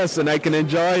I can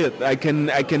enjoy it. I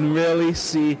can really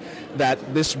see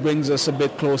that this brings us a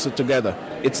bit closer together.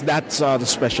 It's that sort of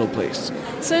special place.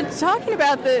 So talking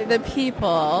about the people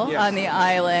on the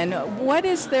island, what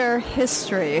is their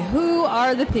history? Who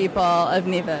are the people of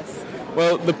Nevis?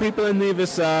 Well, the people in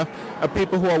Nevis are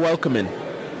people who are welcoming.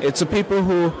 It's a people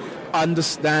who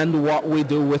understand what we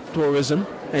do with tourism,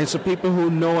 and it's a people who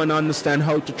know and understand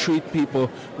how to treat people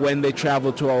when they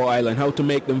travel to our island, how to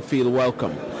make them feel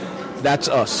welcome. That's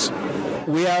us.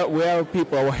 We are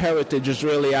people. Our heritage is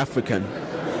really African.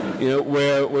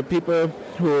 We're people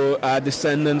who are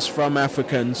descendants from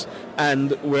Africans,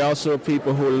 and we're also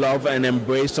people who love and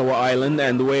embrace our island,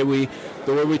 and the way we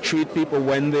treat people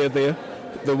when they're there,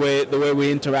 the way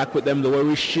we interact with them, the way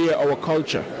we share our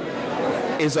culture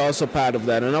is also part of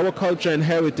that. And our culture and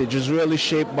heritage is really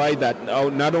shaped by that.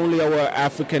 Not only our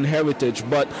African heritage,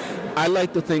 but I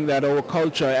like to think that our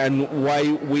culture and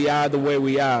why we are the way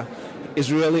we are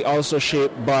is really also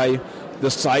shaped by the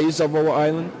size of our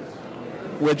island.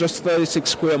 We're just 36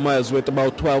 square miles with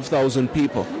about 12,000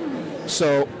 people.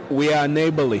 So we are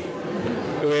neighborly.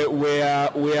 We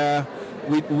are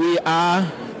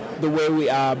the way we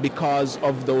are because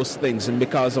of those things and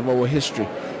because of our history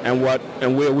and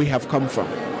where we have come from.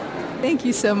 Thank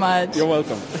you so much. You're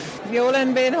welcome.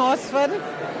 Violan Bain Horsford,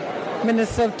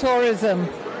 Minister of Tourism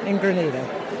in Grenada.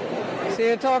 So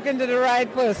you're talking to the right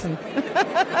person.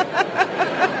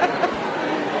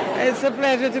 It's a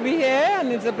pleasure to be here,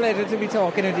 and it's a pleasure to be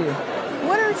talking with you.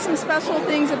 What are some special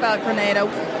things about Grenada?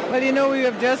 Well, we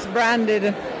have just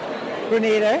branded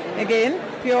Grenada again,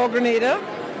 pure Grenada,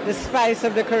 the spice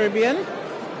of the Caribbean.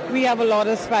 We have a lot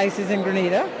of spices in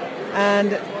Grenada,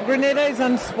 and Grenada is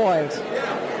unspoiled.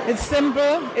 It's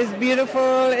simple, it's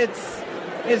beautiful, it's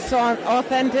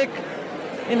authentic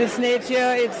in its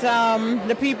nature. It's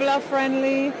the people are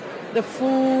friendly, the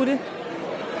food,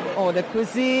 the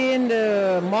cuisine,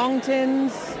 the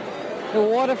mountains, the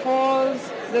waterfalls,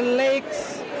 the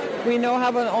lakes. We now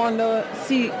have on the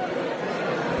sea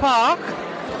park,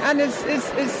 and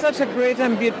it's such a great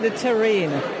and beautiful terrain,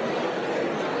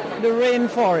 the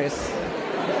rainforest.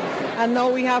 And now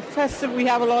we have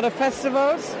a lot of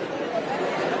festivals.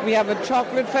 We have a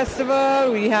chocolate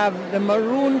festival, we have the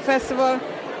Maroon Festival,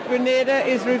 Grenada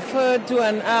is referred to,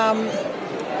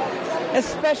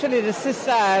 especially the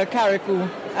Sister Isle, Carriacou,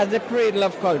 as the cradle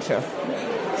of culture.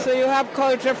 So you have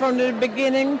culture from the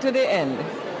beginning to the end.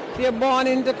 You're born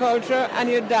into culture and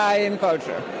you die in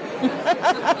culture.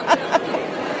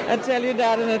 I tell you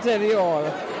that and I tell you all.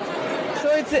 So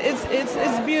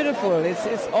it's beautiful.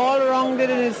 It's all rounded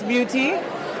in its beauty.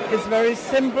 It's very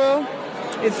simple.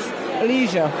 It's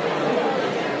leisure.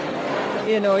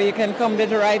 You know, you can come there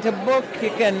to write a book. You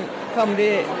can come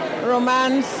there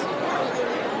romance.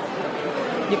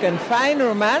 You can find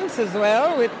romance as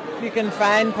well. You can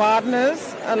find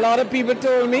partners. A lot of people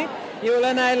told me, Yola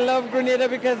and I love Grenada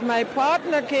because my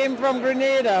partner came from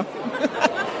Grenada.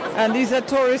 And these are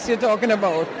tourists you're talking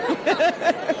about.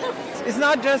 It's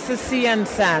not just the sea and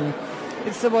sand.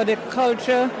 It's about the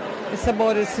culture. It's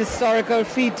about its historical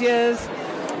features.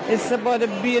 It's about the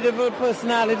beautiful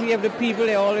personality of the people.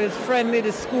 They're always friendly.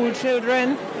 The school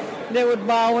children, they would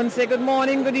bow and say good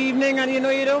morning, good evening. And, you know,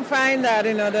 you don't find that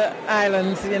in other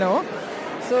islands, you know.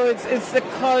 So it's the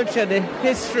culture, the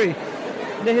history,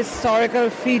 the historical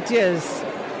features,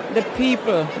 the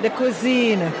people, the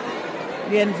cuisine,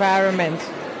 the environment.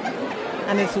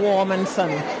 And it's warm and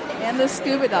sunny. And the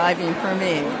scuba diving for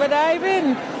me. Scuba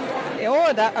diving.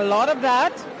 Oh, a lot of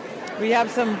that. We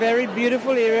have some very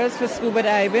beautiful areas for scuba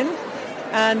diving.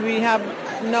 And we have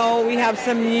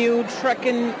some new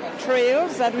trekking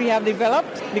trails that we have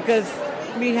developed because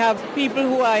we have people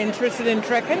who are interested in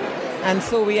trekking. And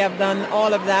so we have done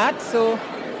all of that. So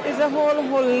it's a whole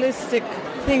holistic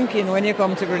thinking when you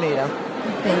come to Grenada.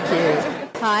 Thank you.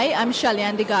 Hi, I'm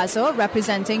Shalian DeGazzo,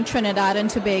 representing Trinidad and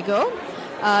Tobago.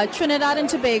 Trinidad and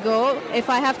Tobago, if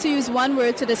I have to use one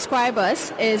word to describe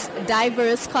us, is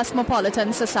diverse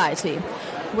cosmopolitan society.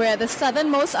 We're the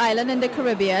southernmost island in the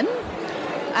Caribbean,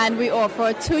 and we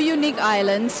offer 2 unique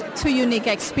islands, 2 unique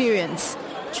experiences.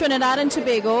 Trinidad and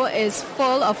Tobago is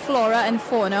full of flora and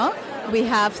fauna. We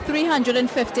have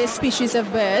 350 species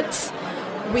of birds.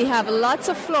 We have lots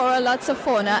of flora, lots of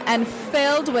fauna, and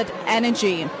filled with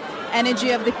energy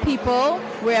of the people.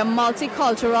 We're a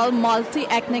multicultural,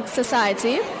 multi-ethnic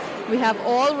society. We have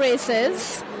all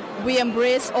races. We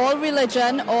embrace all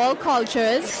religion, all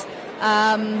cultures.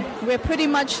 We're pretty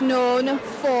much known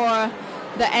for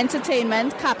the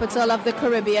entertainment capital of the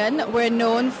Caribbean. We're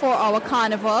known for our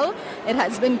carnival. It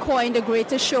has been coined the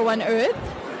greatest show on earth.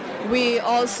 We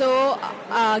also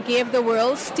gave the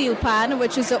world steel pan,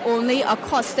 which is the only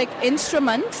acoustic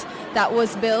instrument that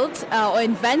was built or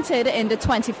invented in the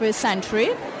 21st century.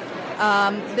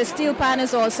 The steel pan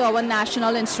is also our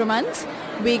national instrument.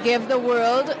 We give the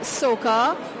world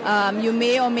soca. You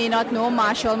may or may not know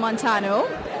Marshall Montano.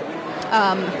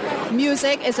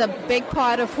 Music is a big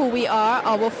part of who we are.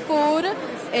 Our food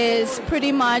is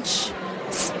pretty much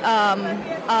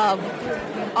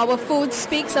our food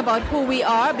speaks about who we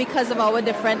are because of our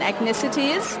different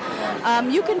ethnicities.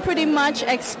 You can pretty much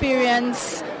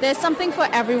experience, there's something for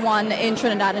everyone in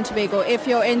Trinidad and Tobago. If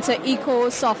you're into eco,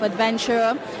 soft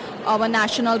adventure, our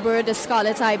national bird is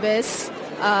scarlet ibis.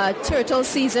 Turtle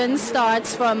season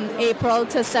starts from April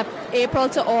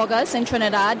to August in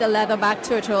Trinidad, the leatherback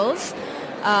turtles.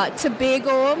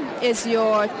 Tobago is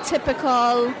your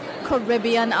typical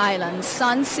Caribbean island,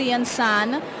 sun, sea and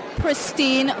sand,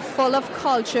 pristine, full of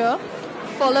culture,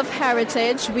 full of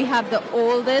heritage. We have the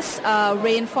oldest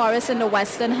rainforest in the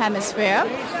Western Hemisphere.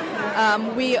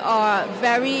 We are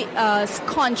very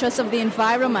conscious of the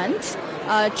environment.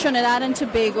 Trinidad and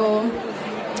Tobago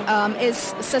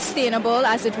is sustainable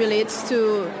as it relates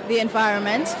to the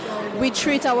environment. We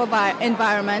treat our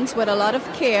environment with a lot of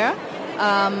care.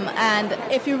 And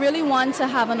if you really want to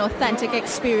have an authentic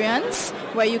experience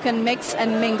where you can mix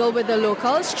and mingle with the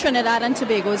locals, Trinidad and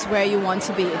Tobago is where you want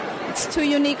to be. It's 2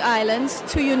 unique islands,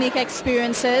 2 unique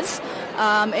experiences.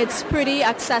 It's pretty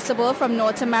accessible from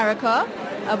North America.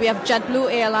 We have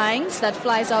JetBlue Airlines that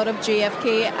flies out of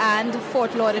JFK and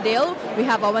Fort Lauderdale. We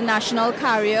have our national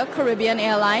carrier, Caribbean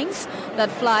Airlines,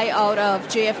 that fly out of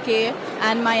JFK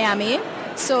and Miami.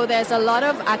 So there's a lot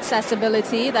of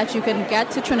accessibility that you can get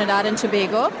to Trinidad and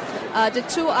Tobago. The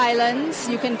 2 islands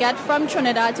you can get from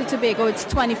Trinidad to Tobago, it's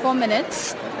 24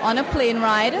 minutes on a plane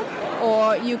ride,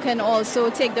 or you can also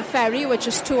take the ferry, which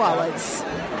is 2 hours.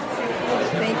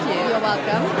 Thank you. You're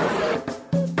welcome.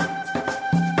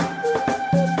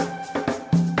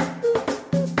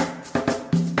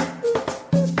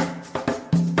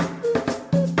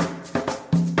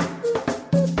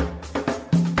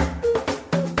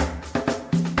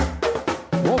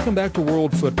 Welcome back to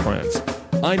World Footprints.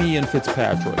 I'm Ian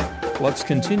Fitzpatrick. Let's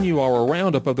continue our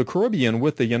roundup of the Caribbean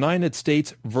with the United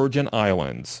States Virgin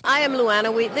Islands. I am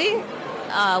Luana Wheatley.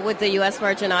 with the U.S.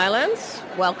 Virgin Islands.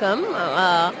 Welcome.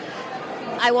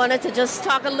 I wanted to just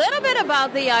talk a little bit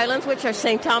about the islands, which are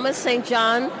St. Thomas, St.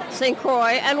 John, St.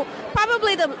 Croix, and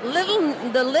probably the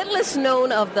littlest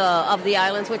known of the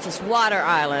islands, which is Water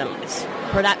Island. It's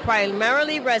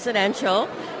primarily residential,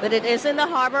 but it is in the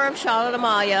harbor of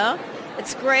Charlotte-Amalia.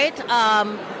 It's great.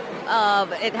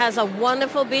 It has a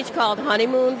wonderful beach called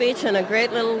Honeymoon Beach and a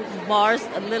great little bars,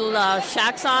 little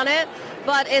shacks on it.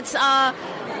 But it's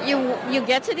you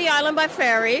get to the island by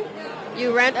ferry.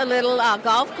 You rent a little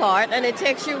golf cart, and it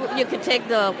takes you. You can take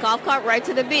the golf cart right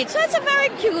to the beach. So it's a very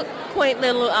cute, quaint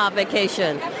little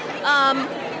vacation.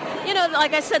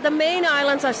 Like I said, the main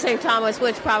islands are St. Thomas,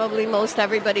 which probably most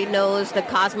everybody knows, the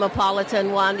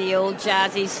cosmopolitan one, the old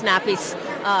jazzy, snappy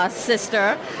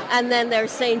sister. And then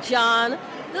there's St. John,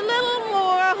 the little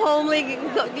more homely,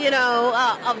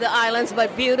 of the islands,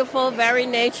 but beautiful, very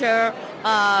nature,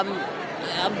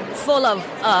 full of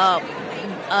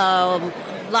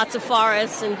lots of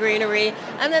forests and greenery.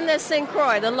 And then there's St.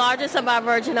 Croix, the largest of our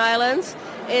Virgin Islands.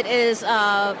 It is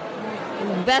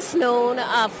best known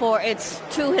for its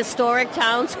two historic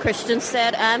towns,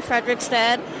 Christiansted and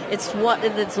Frederiksted. It's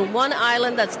one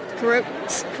island that's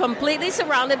completely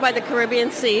surrounded by the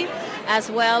Caribbean Sea, as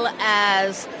well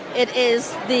as it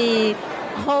is the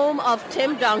home of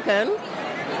Tim Duncan,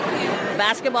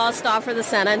 basketball star for the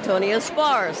San Antonio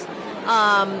Spurs.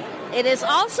 It is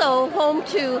also home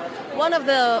to one of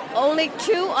the only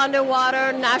two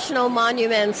underwater national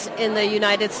monuments in the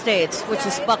United States, which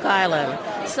is Buck Island.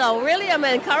 So really, I'm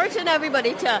encouraging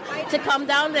everybody to come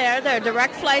down there. There are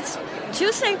direct flights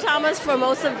to St. Thomas for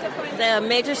most of the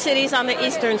major cities on the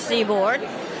eastern seaboard.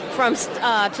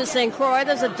 To St. Croix,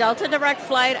 there's a Delta direct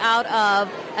flight out of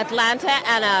Atlanta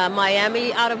and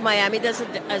Miami. Out of Miami, there's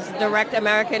a direct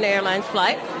American Airlines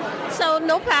flight. So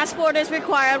no passport is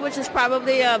required, which is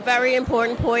probably a very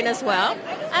important point as well.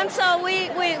 And so we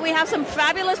have some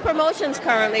fabulous promotions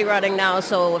currently running now.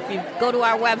 So if you go to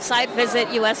our website, visit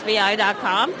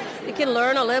usvi.com, you can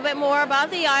learn a little bit more about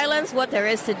the islands, what there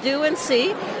is to do and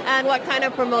see, and what kind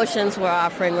of promotions we're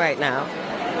offering right now.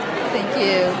 Thank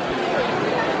you.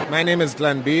 My name is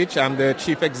Glenn Beach. I'm the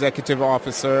Chief Executive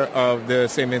Officer of the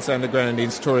St. Vincent and the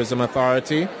Grenadines Tourism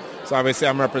Authority. So obviously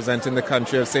I'm representing the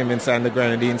country of St. Vincent and the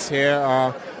Grenadines here.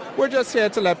 We're just here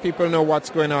to let people know what's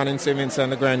going on in St. Vincent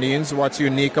and the Grenadines, what's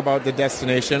unique about the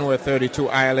destination. We're 32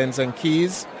 islands and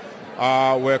keys.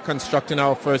 We're constructing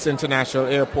our first international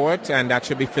airport, and that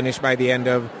should be finished by the end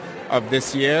of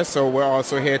this year. So we're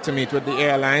also here to meet with the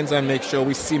airlines and make sure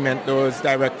we cement those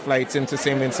direct flights into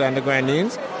St. Vincent and the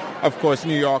Grenadines. Of course,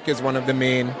 New York is one of the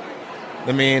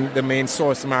main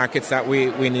source markets that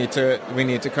we need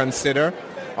to consider.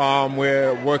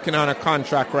 We're working on a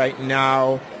contract right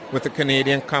now with a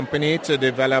Canadian company to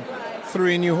develop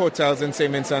 3 new hotels in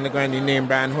St. Vincent and the Grenadines, name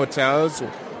brand hotels.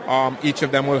 Each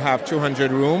of them will have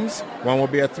 200 rooms. One will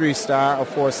be a 3-star, a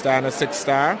 4-star, and a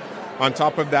 6-star. On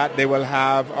top of that, they will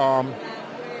have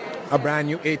a brand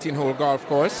new 18-hole golf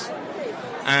course.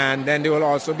 And then they will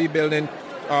also be building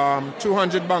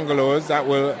 200 bungalows that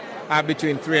will have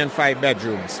between 3 and 5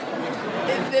 bedrooms.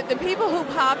 The people who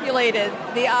populated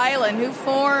the island, who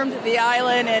formed the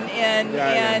island and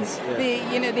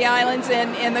the islands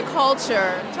and the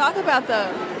culture, talk about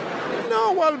those.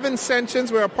 No, well,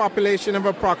 Vincentians, we're a population of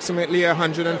approximately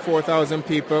 104,000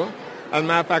 people. As a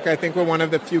matter of fact, I think we're one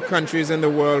of the few countries in the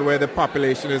world where the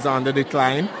population is on the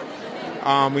decline.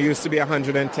 We used to be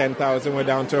 110,000. We're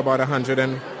down to about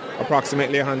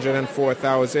approximately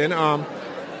 104,000.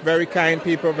 Very kind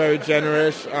people, very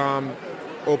generous.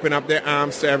 Open up their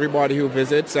arms to everybody who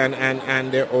visits and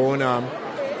their own.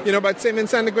 But St.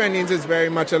 Vincent and the Grenadines is very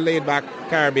much a laid-back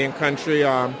Caribbean country.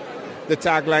 The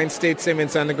tagline states St.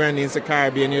 Vincent and the Grenadines, the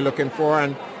Caribbean you're looking for.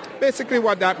 And basically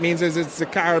what that means is it's the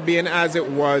Caribbean as it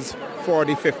was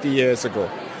 40, 50 years ago.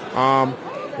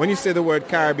 When you say the word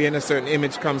Caribbean, a certain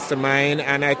image comes to mind,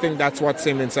 and I think that's what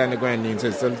St. Vincent and the Grenadines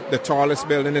is. The tallest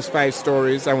building is 5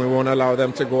 stories, and we won't allow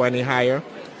them to go any higher.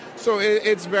 So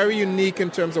it's very unique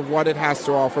in terms of what it has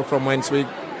to offer from whence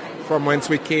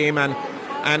we came, and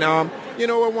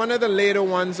we're one of the later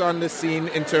ones on the scene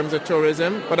in terms of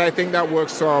tourism, but I think that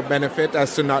works to our benefit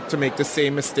as to not to make the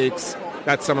same mistakes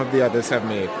that some of the others have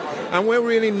made. And we're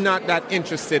really not that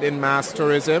interested in mass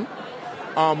tourism.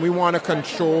 We want to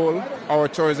control our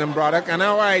tourism product, and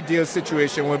our ideal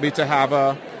situation will be to have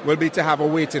a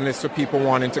waiting list for people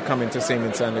wanting to come into St.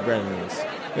 Vincent and the Grenadines.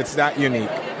 It's that unique.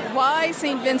 Why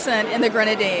St. Vincent and the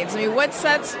Grenadines? I mean, what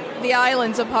sets the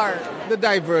islands apart? The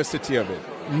diversity of it.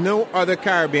 No other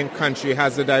Caribbean country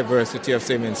has the diversity of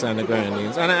St. Vincent and the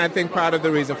Grenadines. And I think part of the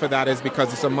reason for that is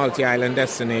because it's a multi-island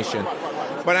destination.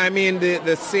 But I mean,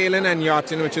 the sailing and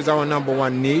yachting, which is our number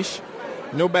one niche,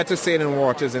 no better sailing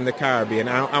waters in the Caribbean.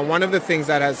 And one of the things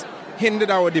that has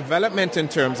hindered our development in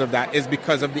terms of that is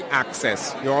because of the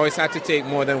access. You always have to take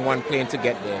more than one plane to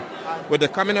get there. With the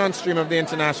coming on stream of the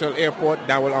international airport,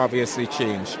 that will obviously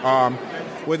change.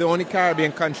 We're the only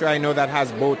Caribbean country I know that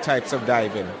has both types of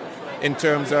diving in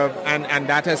terms of, and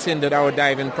that has hindered our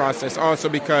diving process also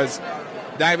because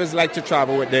divers like to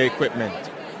travel with their equipment.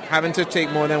 Having to take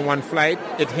more than one flight,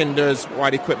 it hinders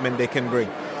what equipment they can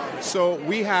bring. So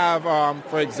we have,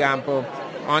 for example,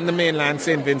 on the mainland,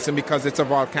 St. Vincent, because it's a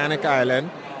volcanic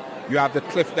island, you have the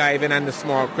cliff diving and the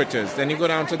small critters. Then you go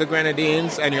down to the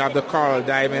Grenadines and you have the coral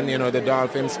diving, the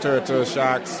dolphins, turtles,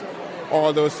 sharks,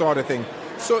 all those sort of things.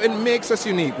 So it makes us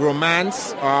unique.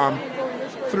 Romance,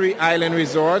 3 island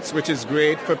resorts, which is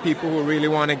great for people who really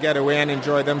want to get away and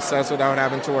enjoy themselves without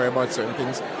having to worry about certain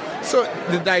things. So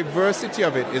the diversity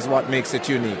of it is what makes it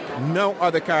unique. No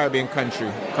other Caribbean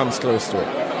country comes close to it.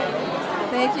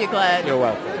 Thank you, Glenn. You're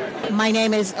welcome. My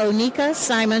name is Onika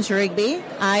Simons-Rigby.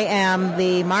 I am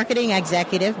the marketing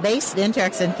executive based in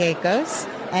Turks and Caicos,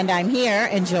 and I'm here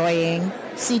enjoying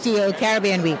CTO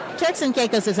Caribbean Week. Turks and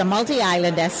Caicos is a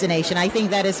multi-island destination. I think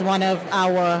that is one of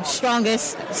our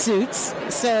strongest suits.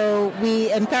 So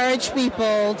we encourage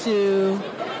people to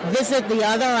visit the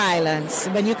other islands.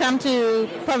 When you come to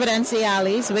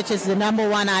Providenciales, which is the number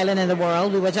 1 island in the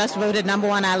world, we were just voted number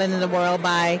 1 island in the world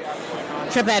by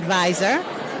TripAdvisor.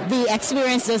 The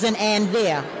experience doesn't end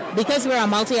there. Because we're a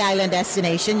multi-island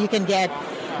destination, you can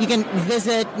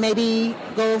visit, maybe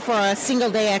go for a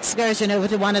single-day excursion over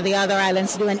to one of the other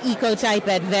islands, do an eco-type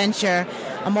adventure,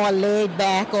 a more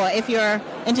laid-back, or if you're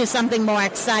into something more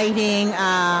exciting,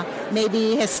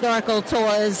 maybe historical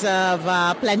tours of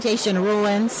plantation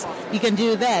ruins, you can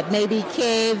do that. Maybe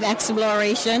cave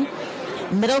exploration.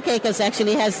 Middle Caicos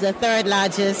actually has the 3rd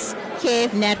largest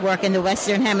cave network in the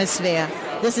Western Hemisphere.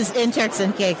 This is in Turks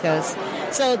and Caicos.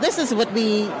 So this is what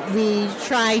we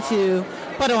try to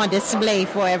put on display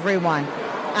for everyone.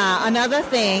 Another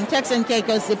thing, Turks and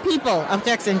Caicos, the people of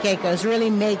Turks and Caicos really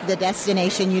make the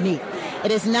destination unique. It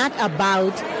is not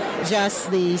about just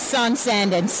the sun,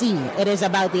 sand, and sea. It is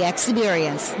about the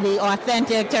experience, the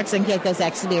authentic Turks and Caicos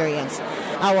experience.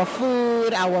 Our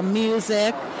food, our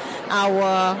music,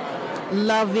 our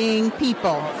loving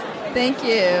people. Thank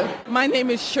you. My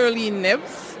name is Shirley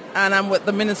Nibbs, and I'm with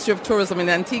the Ministry of Tourism in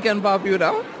Antigua and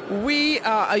Barbuda. We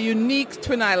are a unique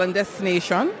twin island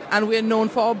destination, and we're known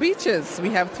for our beaches. We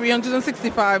have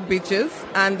 365 beaches,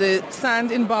 and the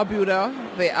sand in Barbuda,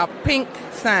 they are pink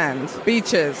sand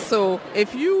beaches. So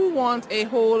if you want a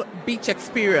whole beach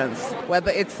experience,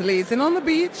 whether it's lazing on the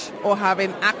beach or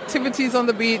having activities on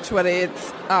the beach, whether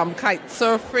it's kite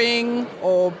surfing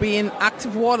or being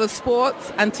active water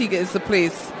sports, Antigua is the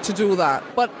place to do that.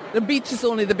 But the beach is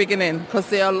only the beginning, because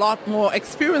there are a lot more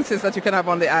experiences that you can have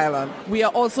on the island. We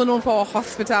are also known for our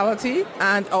hospitality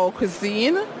and our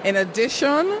cuisine. In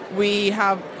addition, we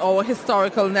have our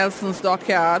historical Nelson's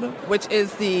Dockyard, which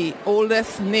is the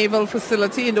oldest naval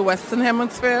facility in the Western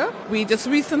Hemisphere. We just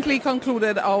recently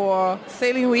concluded our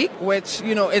sailing week, which,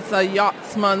 it's a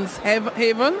yachtsman's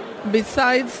haven.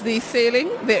 Besides the sailing,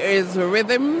 there is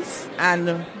rhythms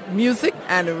and music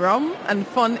and rum and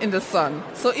fun in the sun.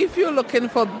 So if you're looking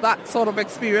for that sort of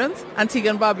experience,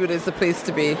 Antigua and Barbuda is the place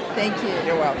to be. Thank you.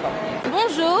 You're welcome.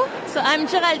 Bonjour, so I'm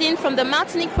Geraldine from the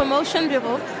Martinique Promotion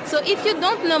Bureau. So if you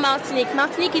don't know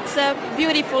Martinique, it's a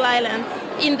beautiful island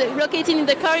located in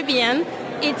the Caribbean.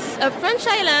 It's a French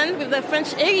island with a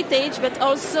French heritage, but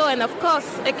also, and of course,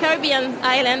 a Caribbean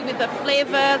island with the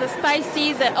flavor, the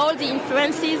spices, and all the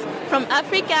influences from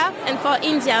Africa and for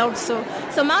India also.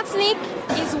 So Martinique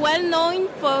is well known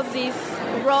for this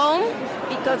rum,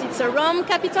 because it's a rum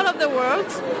capital of the world.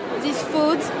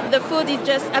 The food is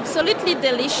just absolutely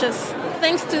delicious,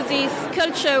 thanks to this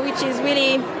culture which is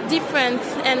really different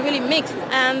and really mixed.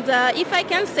 And if I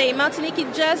can say, Martinique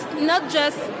is not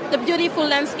just the beautiful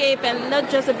landscape and not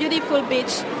just a beautiful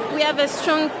beach. We have a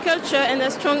strong culture and a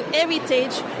strong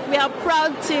heritage. We are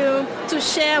proud to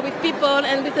share with people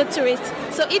and with the tourists.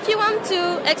 So if you want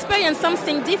to experience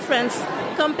something different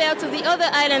compared to the other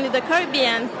islands in the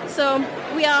Caribbean, so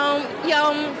we are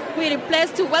really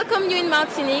pleased to welcome you in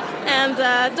Martinique, and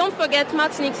don't forget,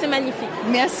 Martinique, c'est magnifique.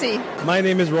 Merci. My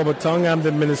name is Robert Tong. I'm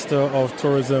the Minister of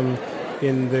Tourism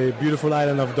in the beautiful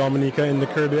island of Dominica in the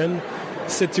Caribbean,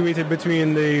 situated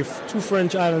between the 2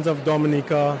 French islands of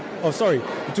the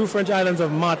 2 French islands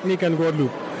of Martinique and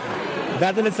Guadeloupe.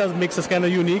 That in itself makes us kind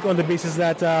of unique on the basis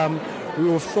that we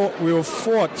were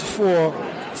fought for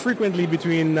frequently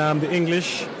between the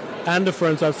English and the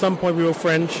French. So at some point we were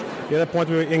French, the other point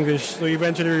we were English, so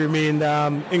eventually we remained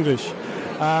English.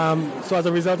 So as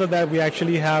a result of that, we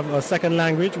actually have a second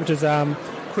language, which is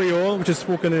Creole, which is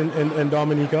spoken in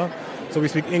Dominica. So we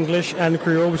speak English and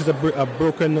Creole, which is a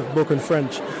broken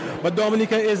French. But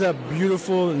Dominica is a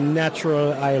beautiful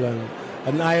natural island,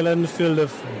 an island filled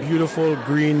with beautiful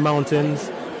green mountains,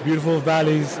 beautiful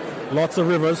valleys, lots of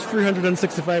rivers,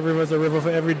 365 rivers, a river for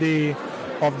every day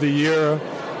of the year.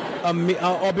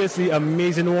 Obviously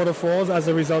amazing waterfalls as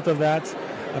a result of that.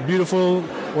 A beautiful,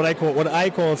 what I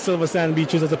call silver sand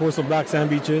beaches as opposed to black sand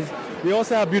beaches. We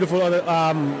also have beautiful other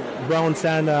brown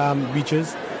sand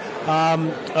beaches.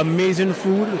 Amazing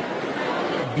food,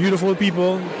 beautiful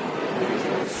people,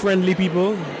 friendly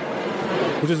people,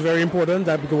 which is very important.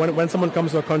 That because when someone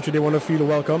comes to a country, they want to feel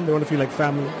welcome. They want to feel like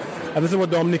family. And this is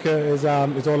what Dominica is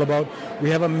all about. We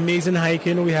have amazing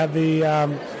hiking. We have the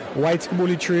White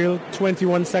Skiboli Trail,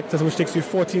 21 sectors, which takes you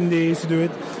 14 days to do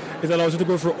it. It allows you to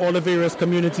go through all the various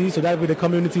communities, so that way the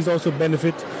communities also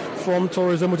benefit from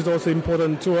tourism, which is also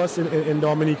important to us in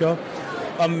Dominica.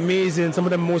 Amazing, some of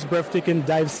the most breathtaking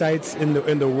dive sites in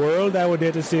the world, I would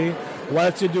dare to say.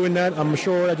 Whilst you're doing that, I'm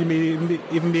sure that you may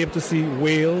even be able to see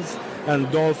whales and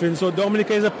dolphins. So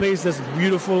Dominica is a place that's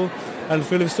beautiful and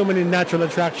filled with so many natural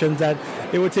attractions that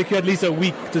it would take you at least a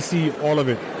week to see all of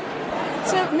it.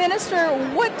 So, Minister,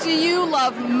 what do you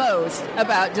love most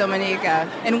about Dominica,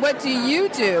 and what do you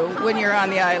do when you're on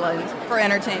the island for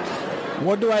entertainment?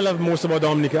 What do I love most about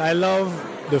Dominica? I love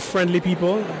the friendly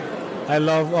people. I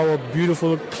love our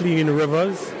beautiful, clean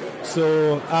rivers.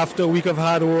 So after a week of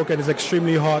hard work and it's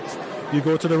extremely hot, you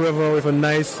go to the river with a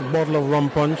nice bottle of rum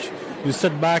punch. You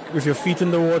sit back with your feet in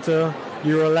the water.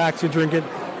 You relax, you drink it.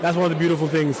 That's one of the beautiful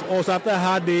things. Also, after a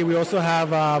hard day, we also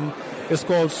have, it's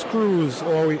called screws,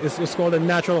 or it's called the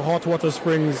natural hot water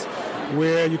springs,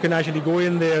 where you can actually go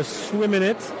in there, swim in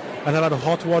it, and have that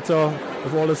hot water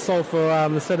with all the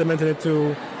sulfur sediment in it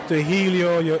to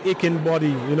heal your aching body,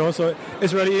 you know. So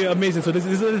it's really amazing. So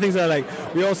these are the things that I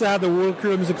like. We also have the World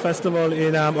Creole Music Festival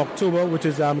in October, which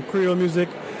is Creole music,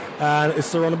 and it's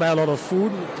surrounded by a lot of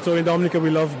food. So in Dominica, we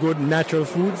love good natural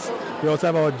foods. We also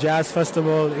have our jazz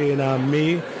festival in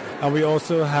May, and we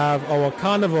also have our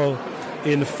carnival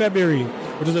in February,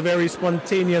 which is a very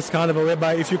spontaneous carnival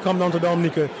whereby if you come down to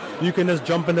Dominica, you can just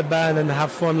jump in the band and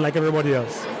have fun like everybody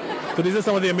else. So these are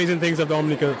some of the amazing things of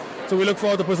Dominica. So we look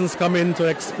forward to persons coming to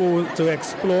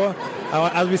explore,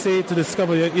 as we say, to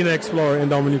discover your inner explorer in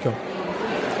Dominica.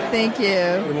 Thank you.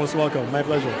 You're most welcome. My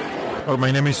pleasure. Well,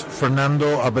 my name is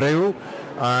Fernando Abreu.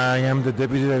 I am the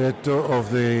Deputy Director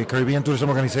of the Caribbean Tourism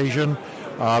Organization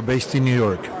based in New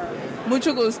York.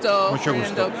 Mucho gusto. Mucho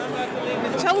gusto.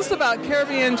 Tell us about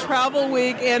Caribbean Travel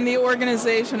Week and the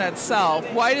organization itself.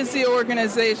 Why does the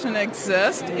organization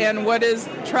exist, and what is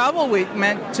Travel Week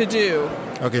meant to do?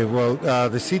 Okay, well,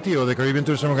 the CTO, the Caribbean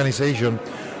Tourism Organization,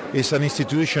 is an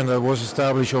institution that was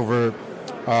established over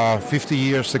 50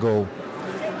 years ago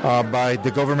by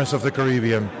the governments of the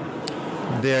Caribbean.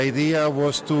 The idea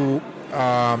was to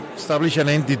establish an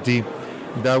entity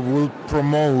that will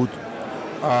promote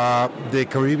the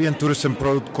Caribbean tourism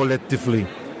product collectively,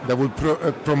 that will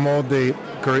promote the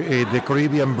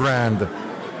Caribbean brand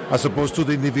as opposed to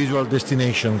the individual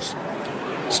destinations.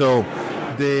 So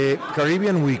the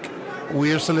Caribbean Week,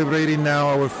 we are celebrating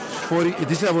now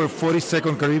this is our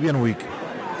 42nd Caribbean Week,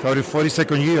 our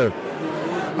 42nd year.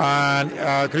 And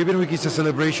Caribbean Week is a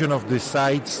celebration of the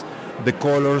sights, the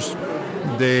colors,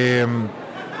 the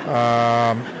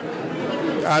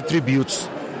attributes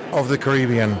of the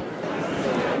Caribbean.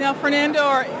 Now, Fernando,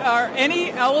 are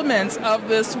any elements of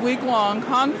this week-long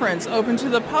conference open to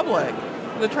the public,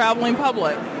 the traveling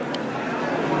public?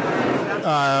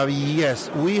 Yes,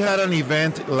 we had an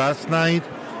event last night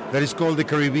that is called the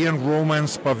Caribbean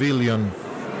Romance Pavilion,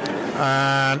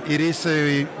 and it is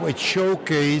a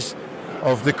showcase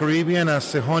of the Caribbean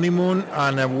as a honeymoon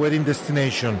and a wedding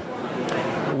destination.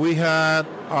 We had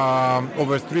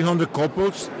over 300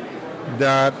 couples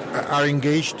that are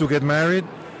engaged to get married,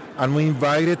 and we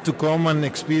invited to come and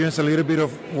experience a little bit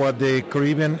of what the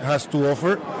Caribbean has to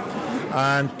offer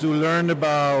and to learn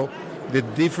about the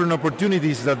different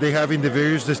opportunities that they have in the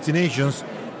various destinations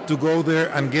to go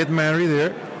there and get married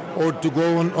there, or to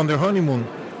go on their honeymoon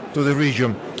to the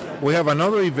region. We have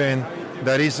another event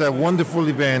that is a wonderful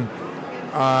event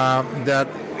that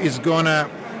is going to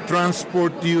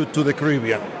transport you to the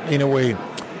Caribbean in a way.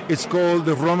 It's called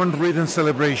the Roman Rhythm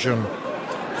Celebration.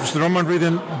 It's the Roman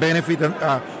Rhythm Benefit,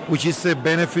 which is a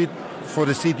benefit for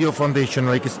the CTO Foundation,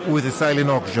 like with a silent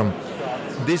auction.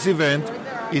 This event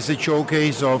is a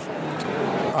showcase of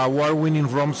award-winning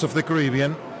rums of the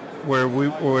Caribbean, where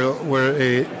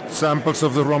samples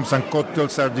of the rums and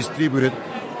cocktails are distributed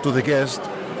to the guests.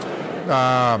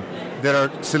 there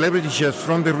are celebrity chefs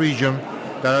from the region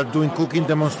that are doing cooking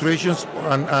demonstrations,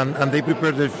 and they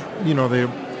prepare their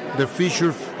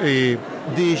feature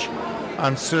dish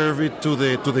and serve it to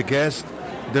the guests.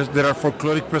 There are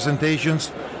folkloric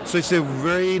presentations, so it's a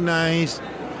very nice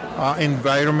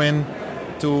environment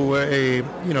to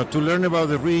learn about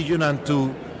the region and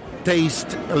to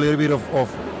taste a little bit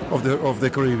of the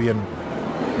Caribbean.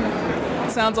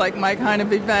 Sounds like my kind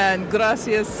of event.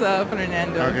 Gracias,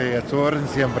 Fernando. Okay, a su orden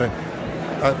siempre.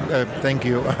 Thank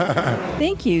you.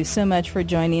 Thank you so much for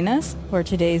joining us for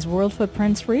today's World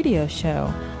Footprints radio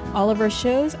show. All of our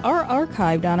shows are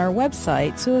archived on our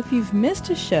website, so if you've missed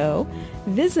a show,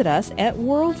 visit us at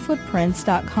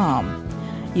worldfootprints.com.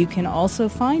 You can also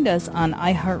find us on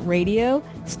iHeartRadio,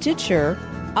 Stitcher,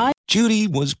 Judy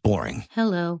was boring.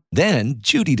 Hello. Then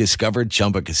Judy discovered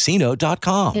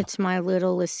ChumbaCasino.com. It's my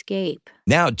little escape.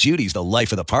 Now Judy's the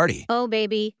life of the party. Oh,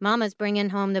 baby, mama's bringing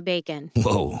home the bacon.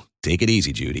 Whoa, take it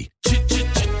easy, Judy.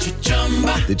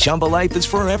 The Chumba life is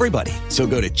for everybody. So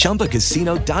go to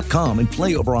ChumbaCasino.com and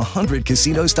play over 100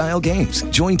 casino-style games.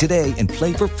 Join today and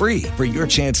play for free for your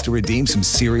chance to redeem some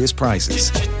serious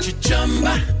prizes.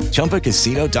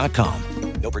 ChumbaCasino.com.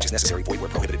 No purchase necessary. Void where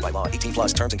prohibited by law.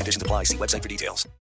 18+ terms and conditions apply. See website for details.